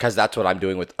 agree, because that's what I'm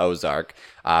doing with Ozark.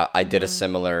 I did a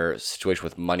similar situation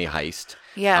with Money Heist.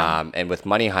 Yeah. And with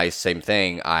Money Heist, same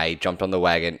thing. I jumped on the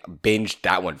wagon, binged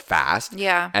that one fast.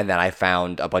 Yeah. And then I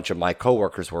found a bunch of my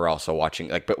coworkers were also watching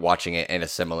it in a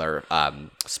similar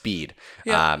speed.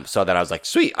 Yeah. So that I was like,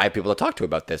 sweet, I have people to talk to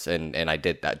about this, and I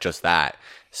did just that.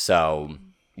 So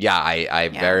yeah, I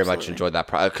very much enjoyed that.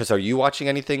 Because are you watching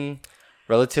anything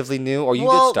relatively new, or you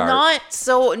did start? Not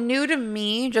so new to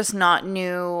me, just not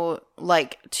new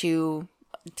like to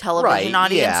television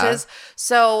audiences.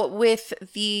 So with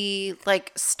the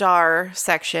like Star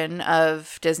section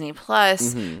of Disney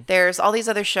Plus, there's all these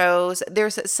other shows.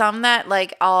 There's some that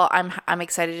like I'm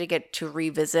excited to get to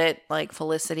revisit, like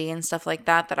Felicity and stuff like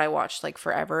that I watched like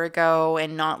forever ago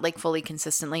and not like fully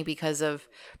consistently because of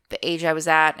the age I was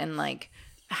at and like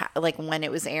when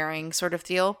it was airing sort of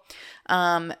deal.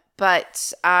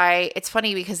 But it's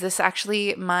funny because this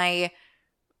actually my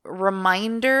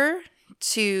reminder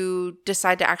to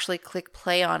decide to actually click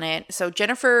play on it. So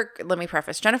let me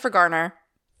preface, Jennifer Garner,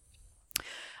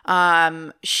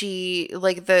 she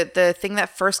like the thing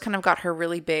that first kind of got her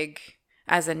really big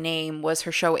as a name was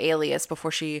her show Alias.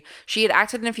 Before she had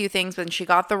acted in a few things, but she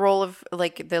got the role of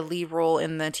like the lead role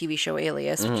in the TV show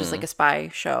Alias, which is like a spy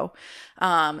show.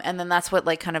 And then that's what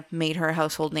like kind of made her a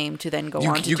household name to then go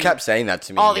on to you kept saying that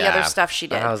to me. All the other stuff she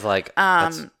did. And I was like,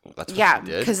 That's what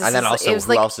she did. And then also,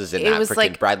 who else is in that? Freaking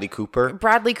like Bradley Cooper.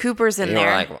 Bradley Cooper's in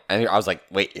there. And I was like,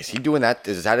 wait, is he doing that?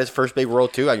 Is that his first big role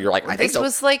too? And you're like, I think so.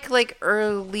 This was like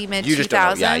early mid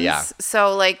 2000s. Yeah.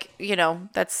 So like,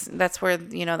 that's where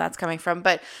that's coming from.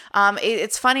 But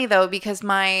it's funny though because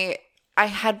I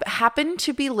had happened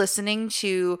to be listening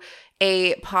to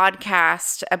a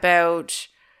podcast about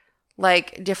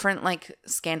like different like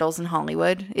scandals in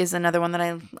Hollywood is another one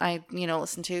that I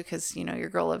listen to because your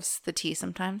girl loves the tea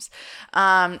sometimes.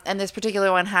 And this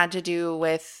particular one had to do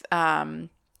with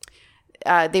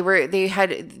they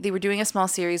were doing a small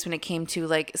series when it came to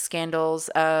like scandals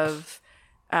of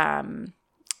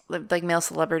like male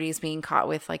celebrities being caught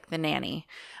with like the nanny.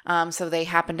 So they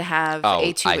happened to have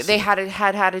they had a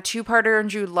 2-parter on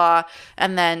Jude Law,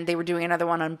 and then they were doing another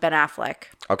one on Ben Affleck.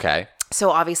 Okay.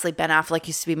 So obviously Ben Affleck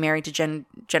used to be married to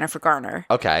Jennifer Garner.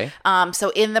 Okay. So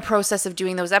in the process of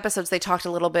doing those episodes, they talked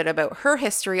a little bit about her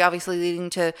history, obviously leading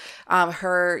to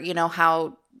her,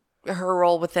 how her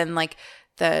role within like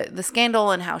the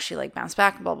scandal and how she like bounced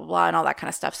back, blah, blah, blah, and all that kind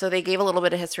of stuff. So they gave a little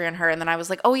bit of history on her. And then I was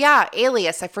like, oh yeah,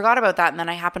 Alias. I forgot about that. And then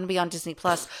I happened to be on Disney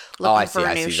Plus looking for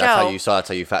a new show. That's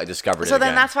how you discovered it. So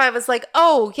then that's why I was like,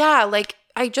 oh yeah, like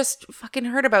I just fucking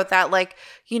heard about that. Like,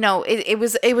 it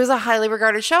was a highly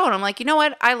regarded show. And I'm like, you know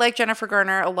what? I like Jennifer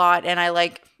Garner a lot and I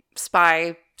like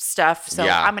spy stuff. So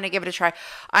I'm going to give it a try.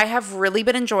 I have really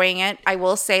been enjoying it. I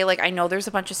will say, like, I know there's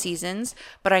a bunch of seasons,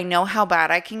 but I know how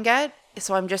bad I can get.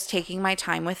 So I'm just taking my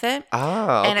time with it.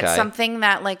 Oh, okay. And it's something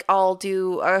that like I'll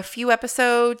do a few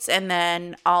episodes and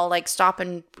then I'll like stop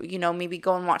and, maybe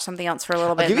go and watch something else for a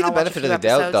little bit. I'll give you the benefit of the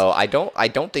doubt though. I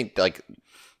don't think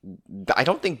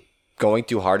going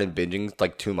too hard and binging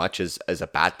like too much is a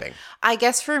bad thing. I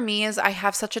guess for me is I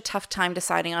have such a tough time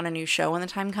deciding on a new show when the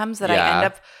time comes that I end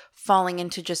up falling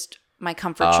into just my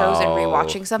comfort shows and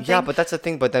rewatching something. Yeah, but that's the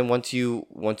thing. But then once you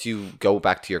go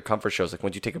back to your comfort shows, like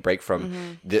once you take a break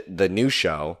from the new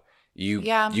show, you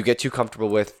get too comfortable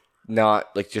with not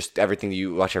like just everything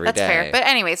you watch every day. That's fair. But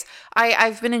anyways,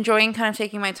 I've been enjoying kind of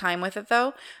taking my time with it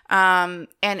though. And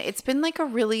it's been like a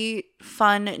really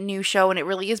fun new show and it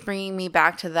really is bringing me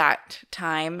back to that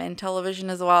time in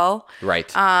television as well.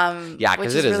 Right. Yeah,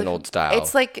 because it is really an old style.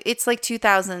 It's like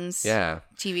 2000s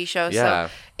TV show. Yeah.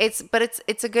 So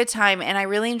it's a good time and I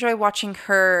really enjoy watching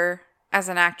her as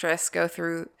an actress go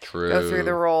through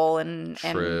the role and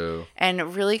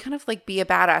really kind of like be a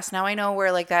badass. Now I know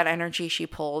where like that energy she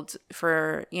pulled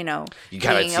for, being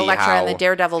Elektra in the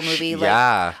Daredevil movie.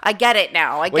 I get it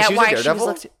now. I get why she was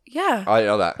looked. Yeah. Oh, I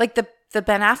know that. Like the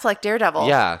Ben Affleck Daredevil.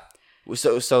 Yeah.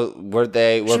 So were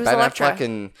Ben Elektra. Affleck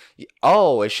and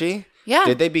is she? Yeah.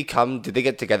 Did they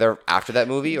get together after that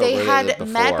movie or they were had they before?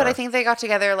 met, but I think they got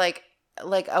together like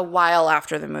a while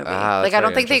after the movie. I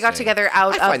don't think they got together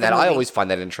out of the movie. I always find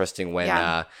that interesting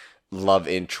when love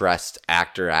interest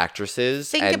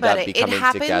actresses end up becoming together. It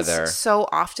happens so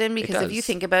often because if you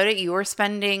think about it, you are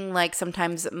spending like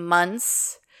sometimes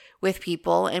months with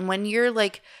people, and when you're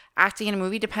like acting in a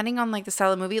movie, depending on like the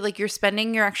style of movie, like you're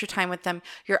spending your extra time with them,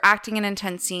 you're acting in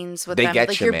intense scenes with them,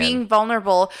 like you're being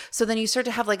vulnerable, so then you start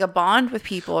to have like a bond with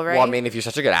people, right? Well, I mean, if you're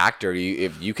such a good actor,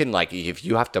 if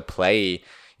you have to play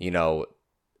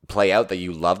out that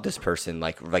you love this person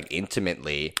like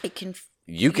intimately,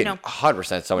 you can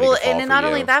 100% somebody can fall and not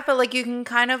only that, but like you can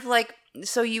kind of like,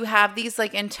 so you have these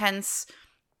like intense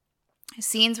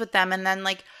scenes with them and then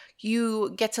like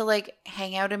you get to like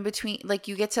hang out in between, like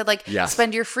you get to like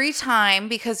spend your free time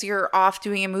because you're off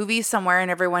doing a movie somewhere and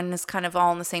everyone is kind of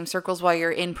all in the same circles while you're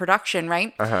in production,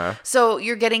 right? So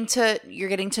you're getting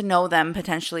to know them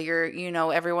potentially.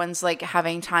 Everyone's like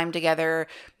having time together.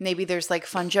 Maybe there's like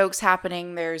fun jokes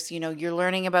happening. There's, you're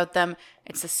learning about them.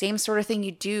 It's the same sort of thing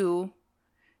you do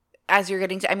as you're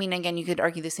getting to, I mean, again, you could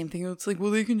argue the same thing. It's like,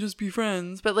 well, they can just be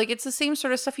friends. But like, it's the same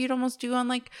sort of stuff you'd almost do on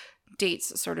like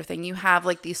dates sort of thing. You have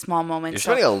like these small moments.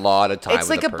 You're spending a lot of time with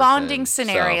like a bonding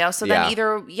scenario. So then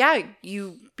either,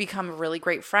 you become really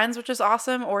great friends, which is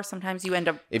awesome. Or sometimes you end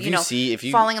up,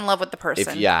 falling in love with the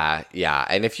person.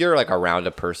 And if you're like around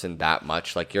a person that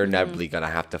much, like you're inevitably going to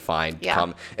have to find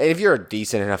and if you're a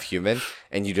decent enough human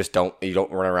and you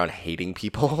don't run around hating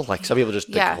people, like some people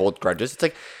just hold grudges. It's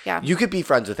like, you could be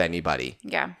friends with anybody.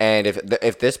 Yeah. And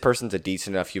if this person's a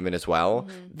decent enough human as well,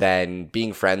 then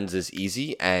being friends is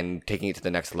easy and taking it to the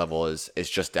next level is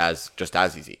just as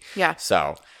easy. Yeah.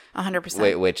 So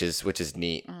 100%. Which is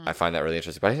neat. I find that really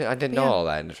interesting. But I didn't know all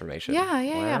that information.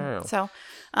 Yeah. So,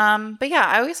 but yeah,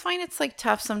 I always find it's like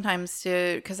tough sometimes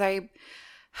because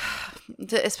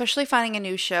especially finding a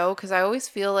new show, because I always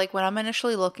feel like when I'm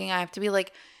initially looking, I have to be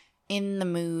like in the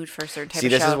mood for a certain type of show. See,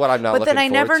 this is what I'm not looking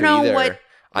forward to either.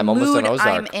 I'm almost mood on Ozark.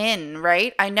 I'm in,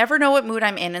 right? I never know what mood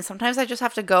I'm in, and sometimes I just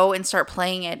have to go and start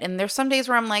playing it. And there's some days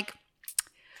where I'm like,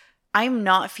 I'm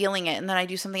not feeling it, and then I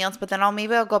do something else, but then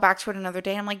maybe I'll go back to it another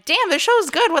day. I'm like, damn, this show's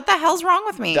good. What the hell's wrong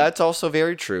with me? That's also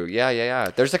very true.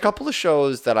 Yeah. There's a couple of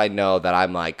shows that I know that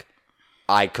I'm like,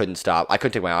 I couldn't stop. I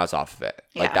couldn't take my eyes off of it.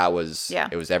 Yeah. Like that was,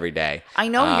 it was every day. I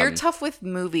know you're tough with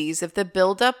movies. If the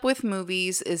buildup with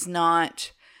movies is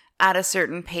not at a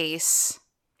certain pace,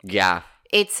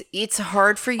 it's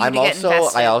hard for you to get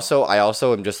invested. I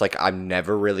also am just like, I'm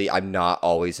not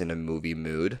always in a movie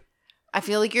mood. I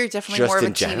feel like you're definitely more of a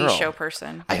TV show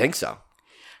person. I think so.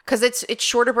 Because it's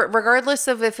shorter, but regardless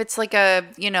of if it's like a,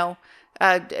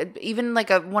 even like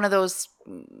one of those,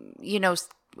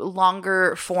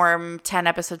 longer form 10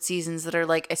 episode seasons that are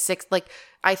like a 6, like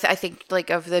I think like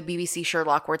of the BBC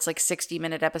Sherlock where it's like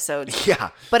 60-minute episodes.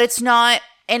 Yeah. But it's not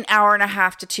an hour and a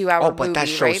half to 2 hour movie, but that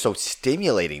show's so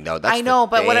stimulating though. I know,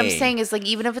 but what I'm saying is like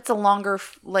even if it's a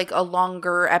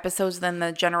longer episodes than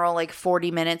the general like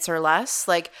 40 minutes or less,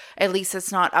 like at least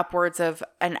it's not upwards of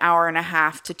an hour and a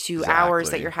half to 2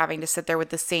 hours that you're having to sit there with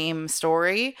the same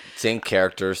story. Same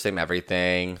characters, same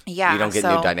everything. Yeah. You don't get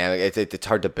new dynamic. It's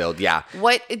hard to build. Yeah.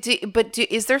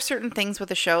 Is there certain things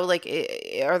with a show? Like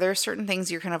are there certain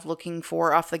things you're kind of looking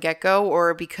for off the get-go,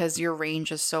 or because your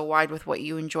range is so wide with what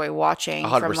you enjoy watching?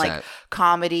 100%. From like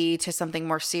comedy to something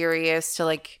more serious to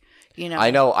like,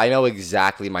 I know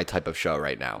exactly my type of show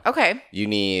right now. Okay. You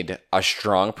need a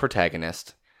strong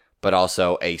protagonist, but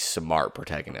also a smart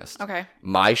protagonist. Okay.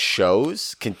 My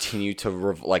shows continue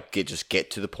to get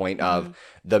to the point of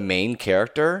the main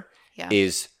character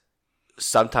is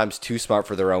sometimes too smart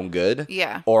for their own good.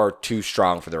 Yeah. Or too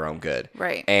strong for their own good.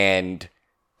 Right. And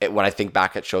when I think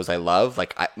back at shows I love,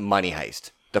 like Money Heist,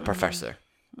 The Professor.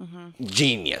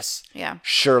 Genius. Yeah.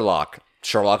 Sherlock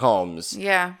Holmes.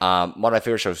 Yeah. One of my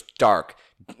favorite shows, Dark.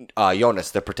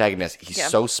 Jonas, the protagonist, he's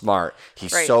so smart.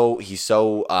 He's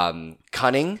so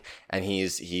cunning, and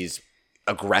he's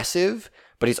aggressive,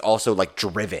 but he's also like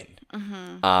driven.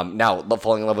 Now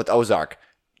falling in love with Ozark,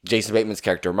 Jason Bateman's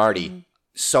character Marty,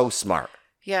 so smart.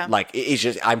 Yeah. Like, it's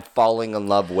just, I'm falling in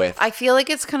love with... I feel like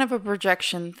it's kind of a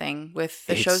projection thing with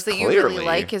the shows that you really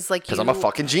like is like... Because I'm a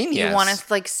fucking genius. You want to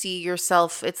like see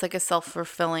yourself... It's like a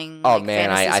self-fulfilling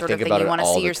fantasy I sort think of thing. You want to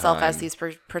see yourself time. as these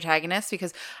protagonists,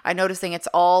 because I'm noticing it's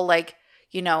all like,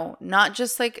 not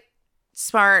just like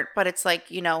smart, but it's like,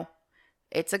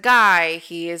 it's a guy.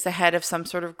 He is the head of some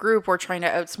sort of group or trying to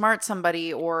outsmart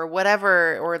somebody or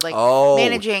whatever, or like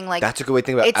managing. Like that's a good way to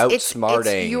think about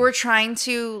outsmarting. You were trying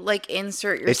to like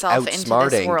insert yourself into this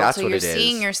world. That's so what you're it is.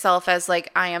 seeing yourself as like,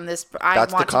 I am this.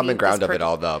 That's the common ground of it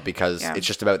all, though, because it's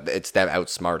just about it's them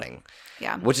outsmarting.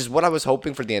 Yeah. Which is what I was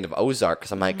hoping for the end of Ozark,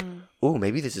 because I'm like, ooh,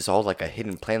 maybe this is all like a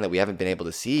hidden plan that we haven't been able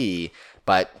to see.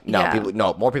 But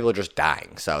more people are just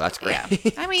dying, so that's great.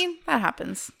 Yeah. I mean, that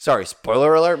happens. Sorry,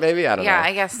 spoiler alert, maybe? I don't know. Yeah,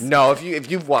 I guess. No,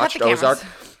 if you've watched Ozark,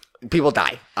 people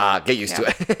die. Get used to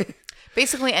it.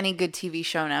 Basically, any good TV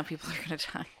show now, people are going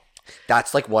to die.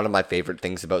 That's like one of my favorite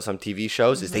things about some TV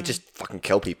shows is they just fucking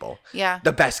kill people. Yeah.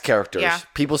 The best characters. Yeah.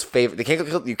 People's favorite.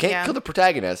 You can't kill the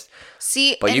protagonist.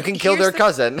 See, but you can kill their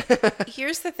cousin.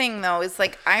 Here's the thing, though, is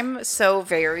like I'm so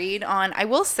varied on. I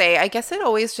will say, I guess it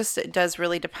always just does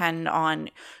really depend on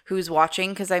who's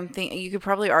watching, because you could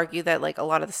probably argue that like a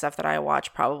lot of the stuff that I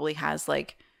watch probably has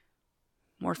like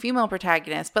more female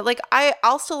protagonists, but like I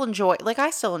still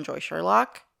enjoy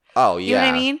Sherlock. Oh yeah, you know what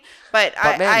I mean.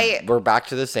 But we're back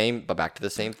to the same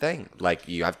thing. Like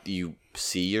you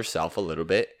see yourself a little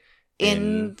bit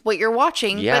in what you're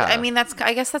watching. Yeah. But I mean,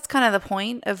 I guess that's kind of the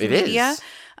point of media.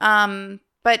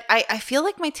 But I feel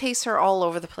like my tastes are all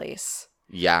over the place.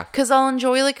 Yeah. Because I'll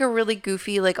enjoy like a really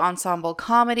goofy like ensemble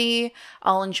comedy.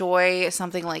 I'll enjoy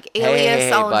something like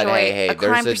Alias. I'll enjoy a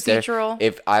crime procedural.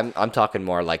 If I'm talking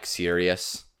more like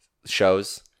serious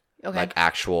shows, like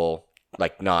actual.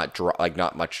 Like not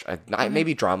much,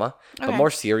 maybe drama, but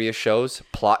more serious shows,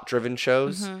 plot-driven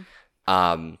shows.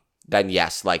 Then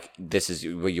yes, like this is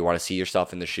where you want to see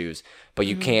yourself in the shoes, but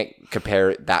you can't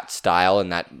compare that style and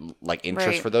that like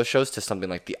interest for those shows to something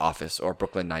like The Office or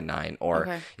Brooklyn Nine-Nine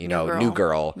or New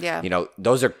Girl. Yeah,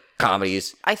 those are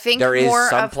comedies. I think there is more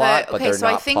some of plot, the but they're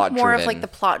not I think plot more driven. of like the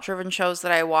plot-driven shows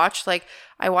that I watch. Like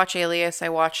I watch Alias. I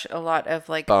watch a lot of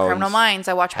like Bones, Criminal Minds.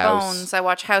 I watch House. Bones. I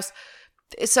watch House.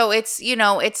 So it's,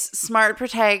 it's smart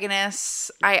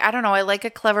protagonists. I don't know. I like a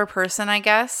clever person, I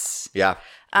guess. Yeah.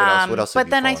 What else but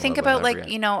then I think about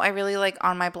like, I really like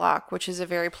On My Block, which is a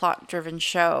very plot driven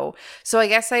show. So I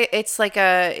guess I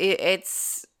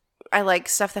like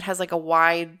stuff that has like a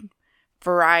wide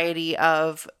variety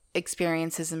of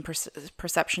experiences and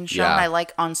perception shown. I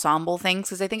like ensemble things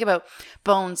because I think about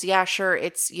Bones. Yeah, sure,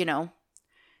 it's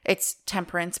it's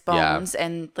Temperance, Bones,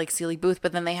 and like Sealy Booth,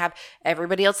 but then they have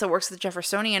everybody else that works at the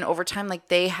Jeffersonian. Over time, like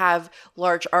they have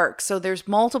large arcs, so there's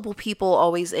multiple people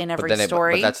always in every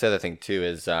story. But that's the other thing too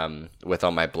is with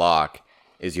On My Block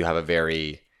is you have a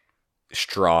very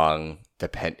strong,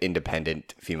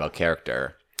 independent female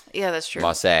character. Yeah, that's true.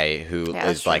 Masse, who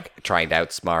is like trying to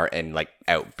outsmart and like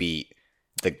outbeat,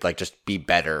 like just be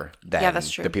better than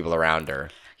the people around her.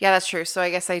 Yeah, that's true. So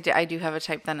I guess I do have a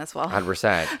type then as well.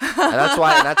 100%. And that's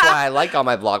why I like On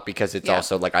My Block because it's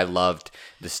also like I loved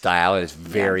the style and it's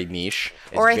very niche.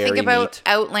 It's or I think about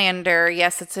Outlander.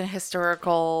 Yes, it's a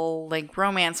historical like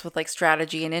romance with like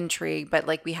strategy and intrigue, but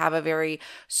like we have a very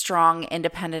strong,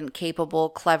 independent, capable,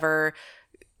 clever,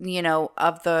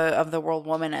 of the world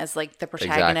woman as like the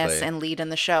protagonist and lead in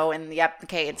the show. And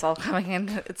okay, it's all coming in.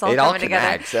 It's all coming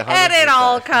together. 100%. And it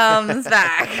all comes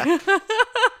back.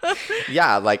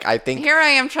 Yeah, like I think here I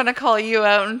am trying to call you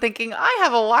out and thinking I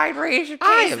have a wide range of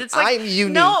tastes. It's like I'm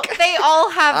unique. No, they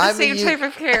all have the same type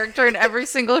of character in every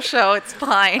single show. It's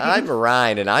fine. I'm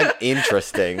Ryan and I'm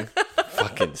interesting.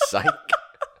 Fucking psych.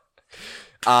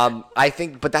 I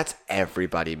think, but that's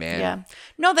everybody, man. Yeah.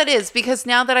 No, that is because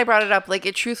now that I brought it up, like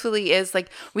it truthfully is like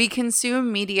we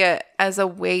consume media as a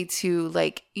way to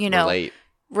like,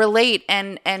 relate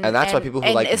and that's why people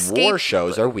who like war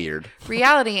shows are weird.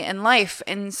 Reality and life.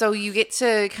 And so you get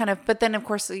to kind of, but then of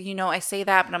course, I say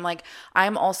that, but I'm like,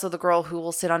 I'm also the girl who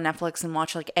will sit on Netflix and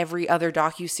watch like every other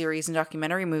docuseries and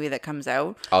documentary movie that comes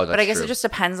out. Oh, that's But I guess true. it just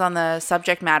depends on the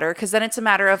subject matter. Cause then it's a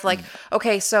matter of like,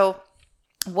 okay, so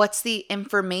what's the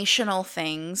informational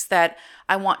things that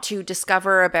I want to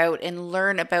discover about and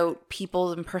learn about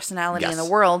people and personality in the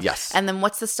world? Yes. And then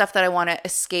what's the stuff that I want to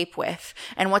escape with?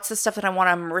 And what's the stuff that I want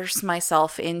to immerse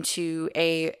myself into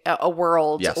a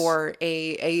world or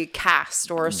a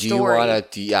cast or a story?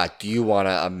 Do you want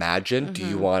to imagine? Mm-hmm. Do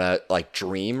you want to like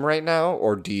dream right now?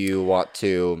 Or do you want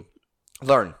to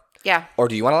learn? Yeah. Or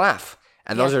do you want to laugh?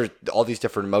 And those are all these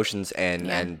different emotions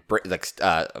and like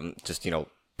just,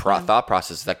 thought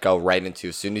processes that go right into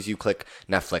as soon as you click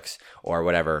Netflix or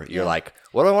whatever, you're like,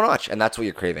 what do I want to watch? And that's what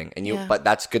you're craving. And but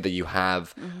that's good that you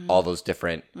have all those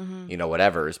different,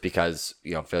 whatevers because,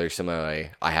 fairly similarly,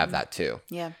 I have that too.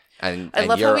 Yeah. And I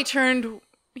love how we turned,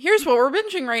 here's what we're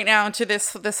binging right now to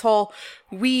this whole,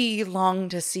 we long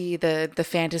to see the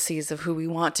fantasies of who we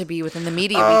want to be within the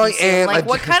media.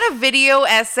 What kind of video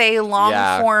essay,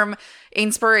 long form,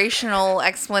 inspirational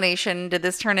explanation did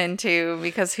this turn into?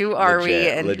 Because who are we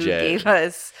and who gave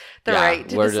us the right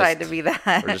to decide to be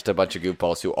that? We're just a bunch of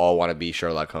goofballs who all want to be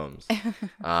Sherlock Holmes.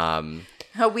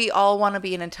 We all want to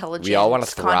be an intelligent, we all want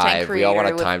to thrive. We all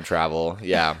want to time travel.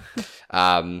 Yeah.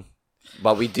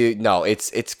 But we do. No,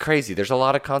 it's crazy. There's a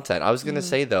lot of content. I was gonna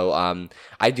say though,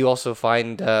 I do also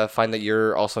find that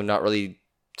you're also not really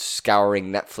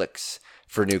scouring Netflix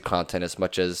for new content as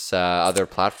much as other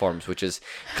platforms, which is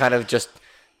kind of just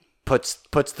puts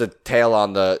the tail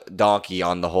on the donkey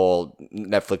on the whole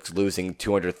Netflix losing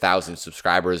 200,000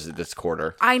 subscribers this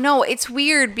quarter. I know, it's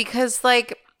weird because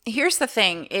like here's the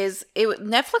thing is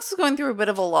Netflix was going through a bit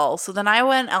of a lull. So then I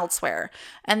went elsewhere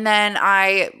and then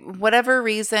whatever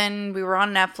reason we were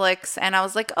on Netflix and I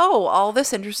was like, oh, all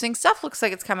this interesting stuff looks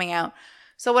like it's coming out.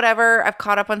 So whatever, I've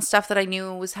caught up on stuff that I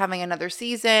knew was having another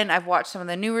season. I've watched some of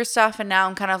the newer stuff and now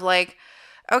I'm kind of like,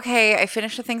 okay, I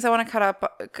finished the things I want to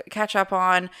catch up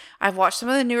on. I've watched some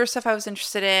of the newer stuff I was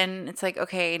interested in. It's like,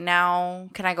 okay, now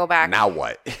can I go back? Now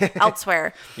what?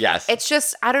 Elsewhere. Yes. It's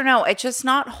just, I don't know. It's just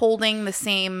not holding the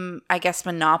same, I guess,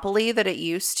 monopoly that it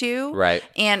used to. Right.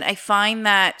 And I find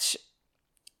that,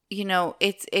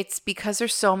 it's because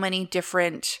there's so many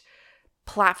different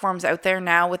platforms out there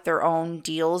now with their own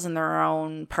deals and their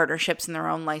own partnerships and their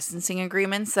own licensing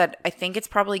agreements that I think it's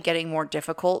probably getting more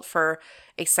difficult for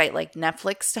a site like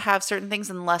Netflix to have certain things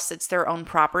unless it's their own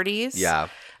properties. Yeah.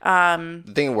 The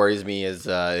thing that worries me is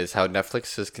how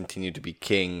Netflix has continued to be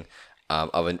king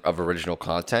of original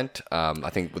content. I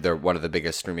think they're one of the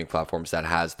biggest streaming platforms that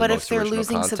has the most original content. But if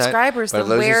they're losing subscribers, then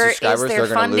where is their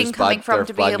funding coming from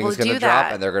to be able to do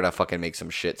that? And they're going to fucking make some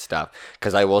shit stuff.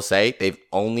 Because I will say, they've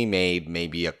only made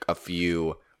maybe a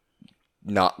few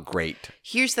not great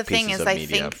Here's the thing is I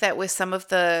think that with some of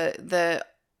the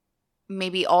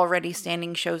maybe already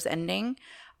standing shows ending,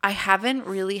 I haven't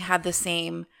really had the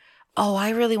same... oh, I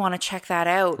really want to check that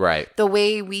out. Right. The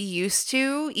way we used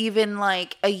to, even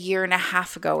like a year and a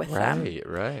half ago with them.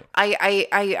 Right.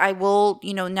 I will,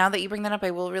 now that you bring that up,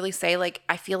 I will really say, like,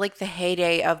 I feel like the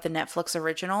heyday of the Netflix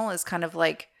original is kind of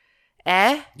like,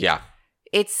 Yeah.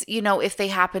 it's, you know, if they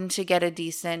happen to get a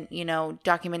decent, you know,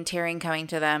 documentarian coming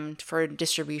to them for a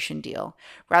distribution deal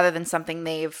rather than something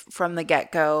they've from the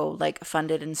get-go like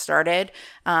funded and started.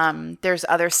 There's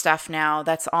other stuff now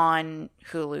that's on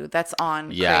Hulu, that's on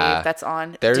Crave, that's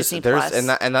on Disney Plus.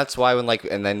 And that's why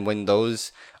when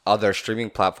those other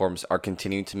streaming platforms are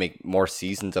continuing to make more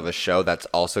seasons of a show, that's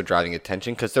also driving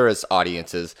attention because there is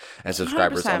audiences and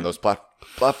subscribers 100%. On those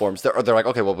platforms. They're like,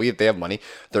 okay, well, they have money.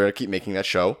 They're going to keep making that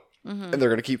show. And they're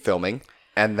going to keep filming.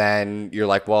 And then you're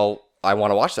like, well, I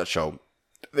want to watch that show.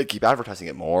 They keep advertising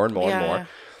it more and more and more.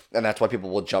 And that's why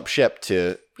people will jump ship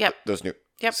to those new,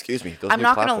 excuse me, those I'm new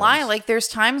not going to lie. Like, there's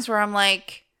times where I'm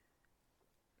like,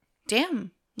 damn.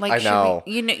 Like, I know.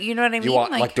 You know what I mean? You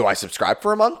want, like, do I subscribe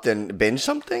for a month and binge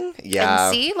something? Yeah.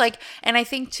 And see, like, and I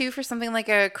think, too, for something like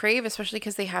a Crave, especially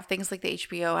because they have things like the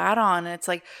HBO add-on, and it's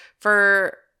like,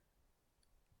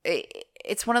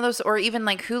 it's one of those, or even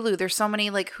like Hulu, there's so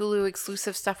many like Hulu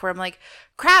exclusive stuff where I'm like,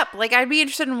 crap, like I'd be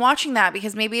interested in watching that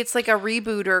because maybe it's like a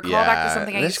reboot or a callback to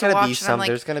something I used to watch.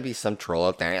 There's going to be some troll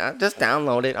out there. Just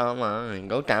download it online.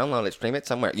 Go download it. Stream it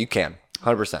somewhere. You can.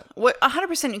 100%. What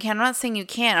 100% you can. I'm not saying you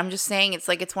can't. I'm just saying it's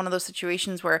like it's one of those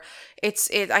situations where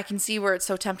I can see where it's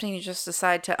so tempting to just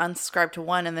decide to unsubscribe to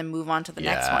one and then move on to the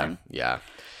next one. Yeah.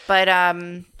 But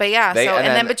yeah.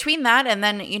 Then between that and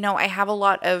then, you know, I have a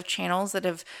lot of channels that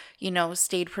have, you know,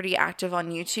 stayed pretty active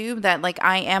on YouTube that like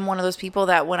I am one of those people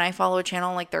that when I follow a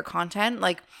channel, like their content,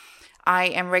 like I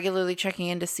am regularly checking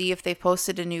in to see if they've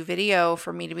posted a new video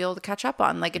for me to be able to catch up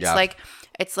on. Like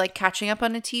it's like catching up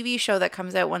on a TV show that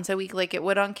comes out once a week, like it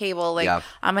would on cable. Like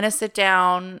I'm going to sit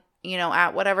down, you know,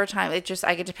 at whatever time. I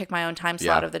get to pick my own time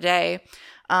slot of the day.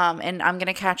 And I'm going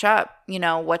to catch up, you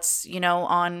know, what's, you know,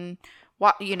 on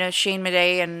what, you know, Shane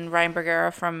Madej and Ryan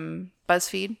Bergara from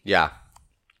BuzzFeed. Yeah.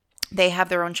 They have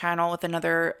their own channel with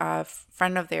another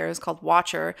friend of theirs called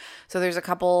Watcher. So there's a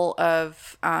couple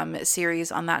of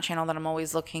series on that channel that I'm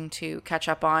always looking to catch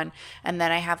up on. And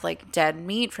then I have like Dead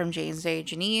Meat from James Day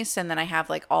Janice. And then I have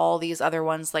like all these other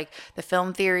ones like the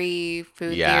Film Theory,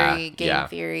 Food Theory, Game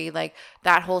Theory, like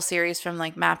that whole series from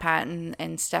like Matt Patton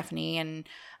and Stephanie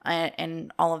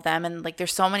and all of them. And like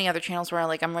there's so many other channels where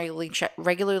like I'm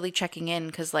regularly checking in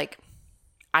because like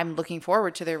I'm looking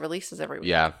forward to their releases every week.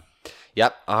 Yeah.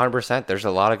 Yep, 100%. There's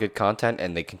a lot of good content,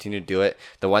 and they continue to do it.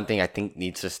 The one thing I think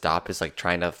needs to stop is like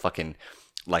trying to fucking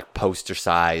like poster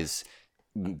size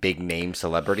big name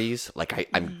celebrities. Like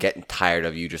I'm getting tired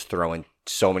of you just throwing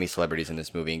so many celebrities in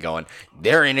this movie and going,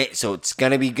 they're in it, so it's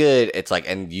gonna be good. It's like,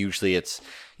 and usually it's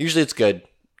good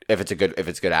if it's a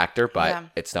good actor, but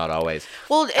it's not always.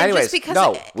 Well, anyways, just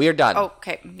because we are done. Oh,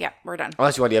 okay, yeah, we're done.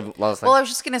 Unless you want to have last. Well, I was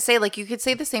just gonna say, like, you could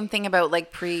say the same thing about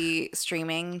like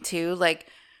pre-streaming too, like.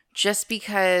 Just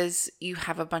because you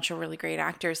have a bunch of really great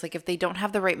actors, like if they don't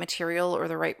have the right material or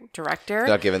the right director,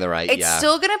 not given the right, it's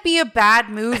still going to be a bad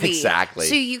movie. Exactly.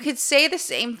 So you could say the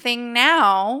same thing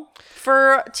now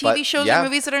for TV shows or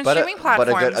movies that are on streaming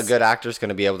platforms. But a good actor is going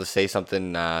to be able to say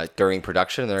something during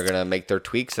production, and they're going to make their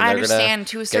tweaks, and I they're going to understand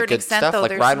to a certain extent, stuff. though.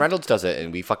 Like Ryan Reynolds does it,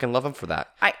 and we fucking love him for that.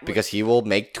 Because he will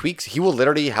make tweaks. He will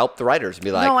literally help the writers and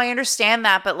be like, no, I understand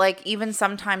that, but like even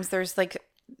sometimes there's like.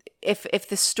 If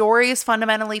the story is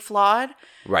fundamentally flawed,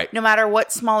 right? No matter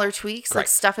what smaller tweaks, like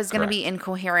stuff is going to be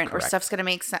incoherent or stuff's going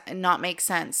to not make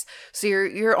sense. So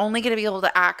you're only going to be able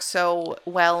to act so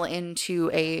well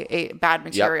into a bad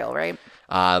material, right?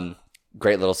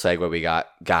 Great little segue we got,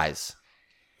 guys.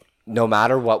 No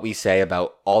matter what we say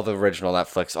about all the original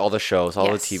Netflix, all the shows, all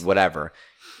the TV, whatever,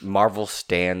 Marvel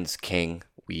stands king.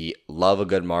 We love a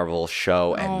good Marvel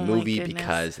show and movie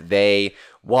because they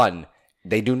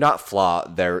do not flaw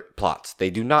their plots. They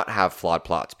do not have flawed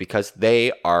plots because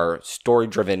they are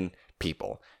story-driven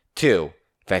people. 2,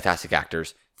 fantastic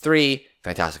actors. 3,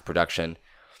 fantastic production.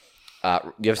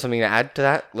 Do you have something to add to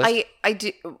that list? I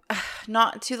do.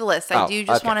 Not to the list. I do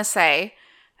just want to say,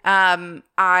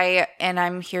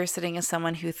 I'm here sitting as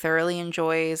someone who thoroughly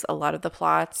enjoys a lot of the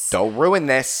plots. Don't ruin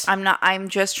this. I'm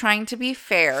just trying to be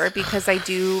fair because I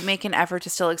do make an effort to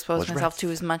still expose myself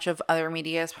to as much of other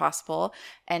media as possible.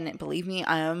 And believe me,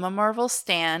 I am a Marvel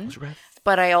stan.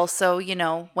 But I also, you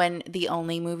know, when the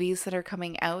only movies that are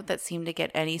coming out that seem to get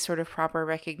any sort of proper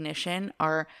recognition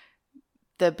are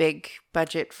the big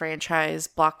budget franchise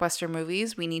blockbuster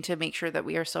movies, we need to make sure that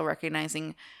we are still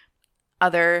recognizing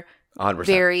other 100%.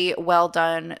 very well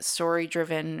done, story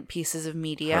driven pieces of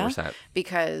media 100%.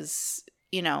 Because,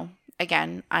 you know,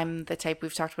 again, I'm the type,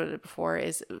 we've talked about it before,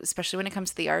 is especially when it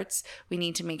comes to the arts, we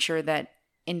need to make sure that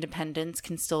independence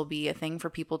can still be a thing for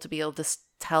people to be able to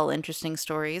tell interesting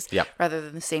stories rather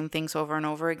than the same things over and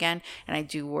over again. And I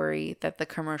do worry that the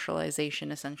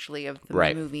commercialization essentially of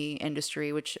the movie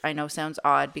industry, which I know sounds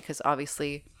odd because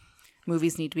obviously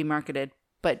movies need to be marketed,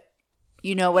 but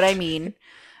you know what I mean.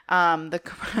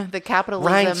 The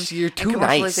capitalism. Right, you're too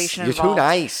nice. You're too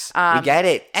nice. We get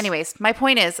it. Anyways, my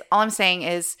point is, all I'm saying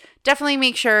is definitely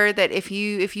make sure that if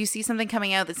you see something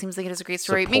coming out that seems like it has a great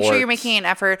story, make sure you're making an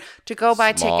effort to go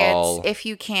buy tickets if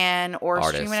you can, or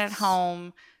stream it at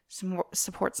home.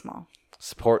 Support small.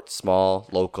 Support small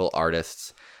local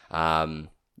artists.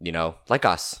 Like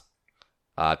us,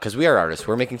 because we are artists.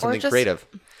 We're making something creative.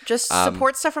 Just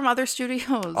support stuff from other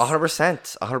studios.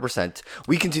 100%.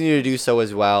 We continue to do so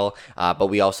as well, but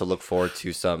we also look forward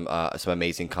to some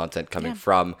amazing content coming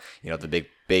from the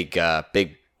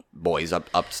big boys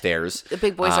upstairs. The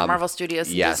big boys at Marvel Studios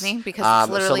and Disney, because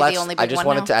it's literally the only big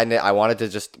one to end it. I wanted to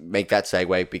just make that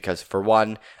segue because for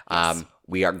one,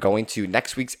 we are going to,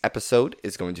 next week's episode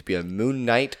is going to be a Moon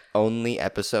Knight only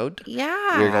episode.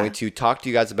 Yeah. We're going to talk to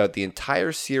you guys about the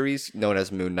entire series known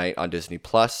as Moon Knight on Disney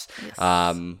Plus,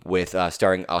 with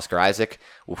starring Oscar Isaac.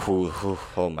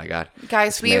 Oh my God.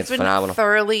 Guys, we have been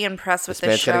thoroughly impressed with this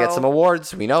show. This man's going to get some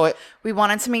awards. We know it. We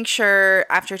wanted to make sure,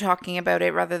 after talking about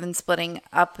it, rather than splitting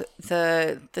up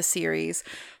the series,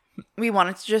 we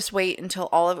wanted to just wait until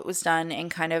all of it was done and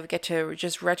kind of get to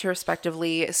just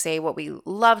retrospectively say what we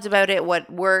loved about it, what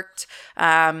worked,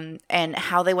 and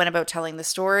how they went about telling the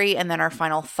story, and then our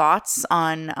final thoughts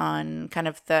on kind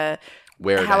of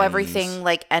how everything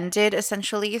ended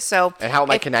essentially. So, and how it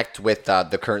might connect with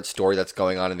the current story that's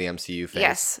going on in the MCU phase.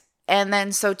 Yes. And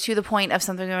then, so to the point of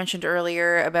something we mentioned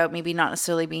earlier about maybe not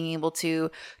necessarily being able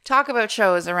to talk about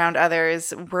shows around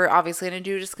others, we're obviously going to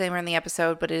do a disclaimer in the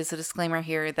episode, but it is a disclaimer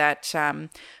here that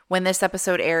when this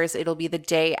episode airs, it'll be the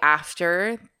day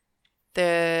after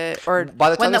when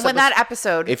that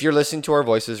episode. If you're listening to our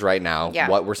voices right now,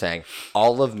 what we're saying,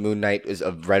 all of Moon Knight is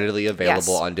readily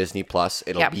available on Disney Plus.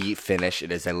 It'll be finished.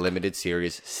 It is a limited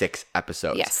series, 6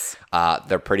 episodes. Yes.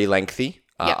 They're pretty lengthy.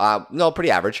 No, pretty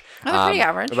average. Pretty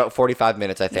average. About 45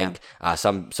 minutes, I think.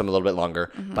 Some a little bit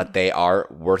longer, but they are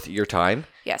worth your time.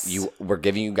 Yes. We're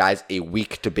giving you guys a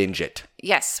week to binge it.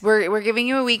 Yes, we're giving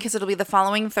you a week because it'll be the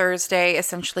following Thursday,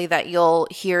 essentially, that you'll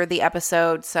hear the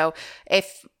episode. So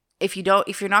if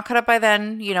you're not caught up by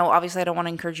then, obviously I don't want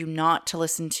to encourage you not to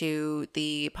listen to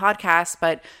the podcast,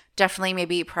 but definitely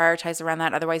maybe prioritize around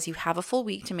that. Otherwise, you have a full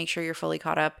week to make sure you're fully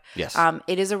caught up. Yes.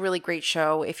 It is a really great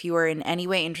show. If you are in any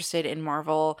way interested in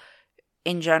Marvel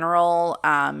in general,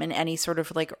 in any sort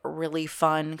of really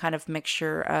fun kind of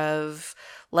mixture of,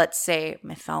 let's say,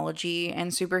 mythology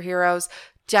and superheroes,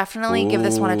 definitely give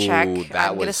this one a check.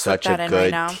 That was such a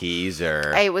good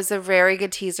teaser. It was a very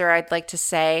good teaser, I'd like to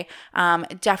say.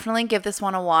 Definitely give this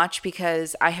one a watch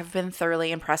because I have been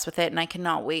thoroughly impressed with it, and I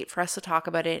cannot wait for us to talk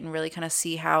about it and really kind of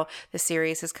see how the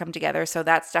series has come together. So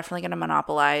that's definitely going to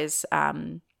monopolize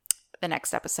the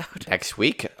next episode. Next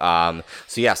week. So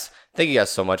yes, thank you guys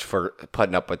so much for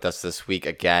putting up with us this week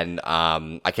again.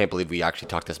 I can't believe we actually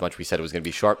talked this much. We said it was going to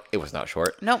be short. It was not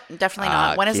short. Nope, definitely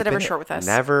not. When is it ever short with us?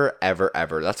 Never, ever,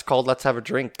 ever. That's called Let's Have a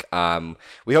Drink.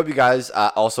 We hope you guys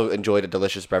also enjoyed a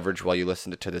delicious beverage while you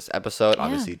listened to this episode. Yeah.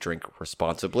 Obviously, drink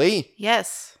responsibly.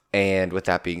 Yes. And with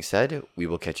that being said, we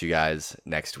will catch you guys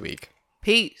next week.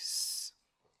 Peace.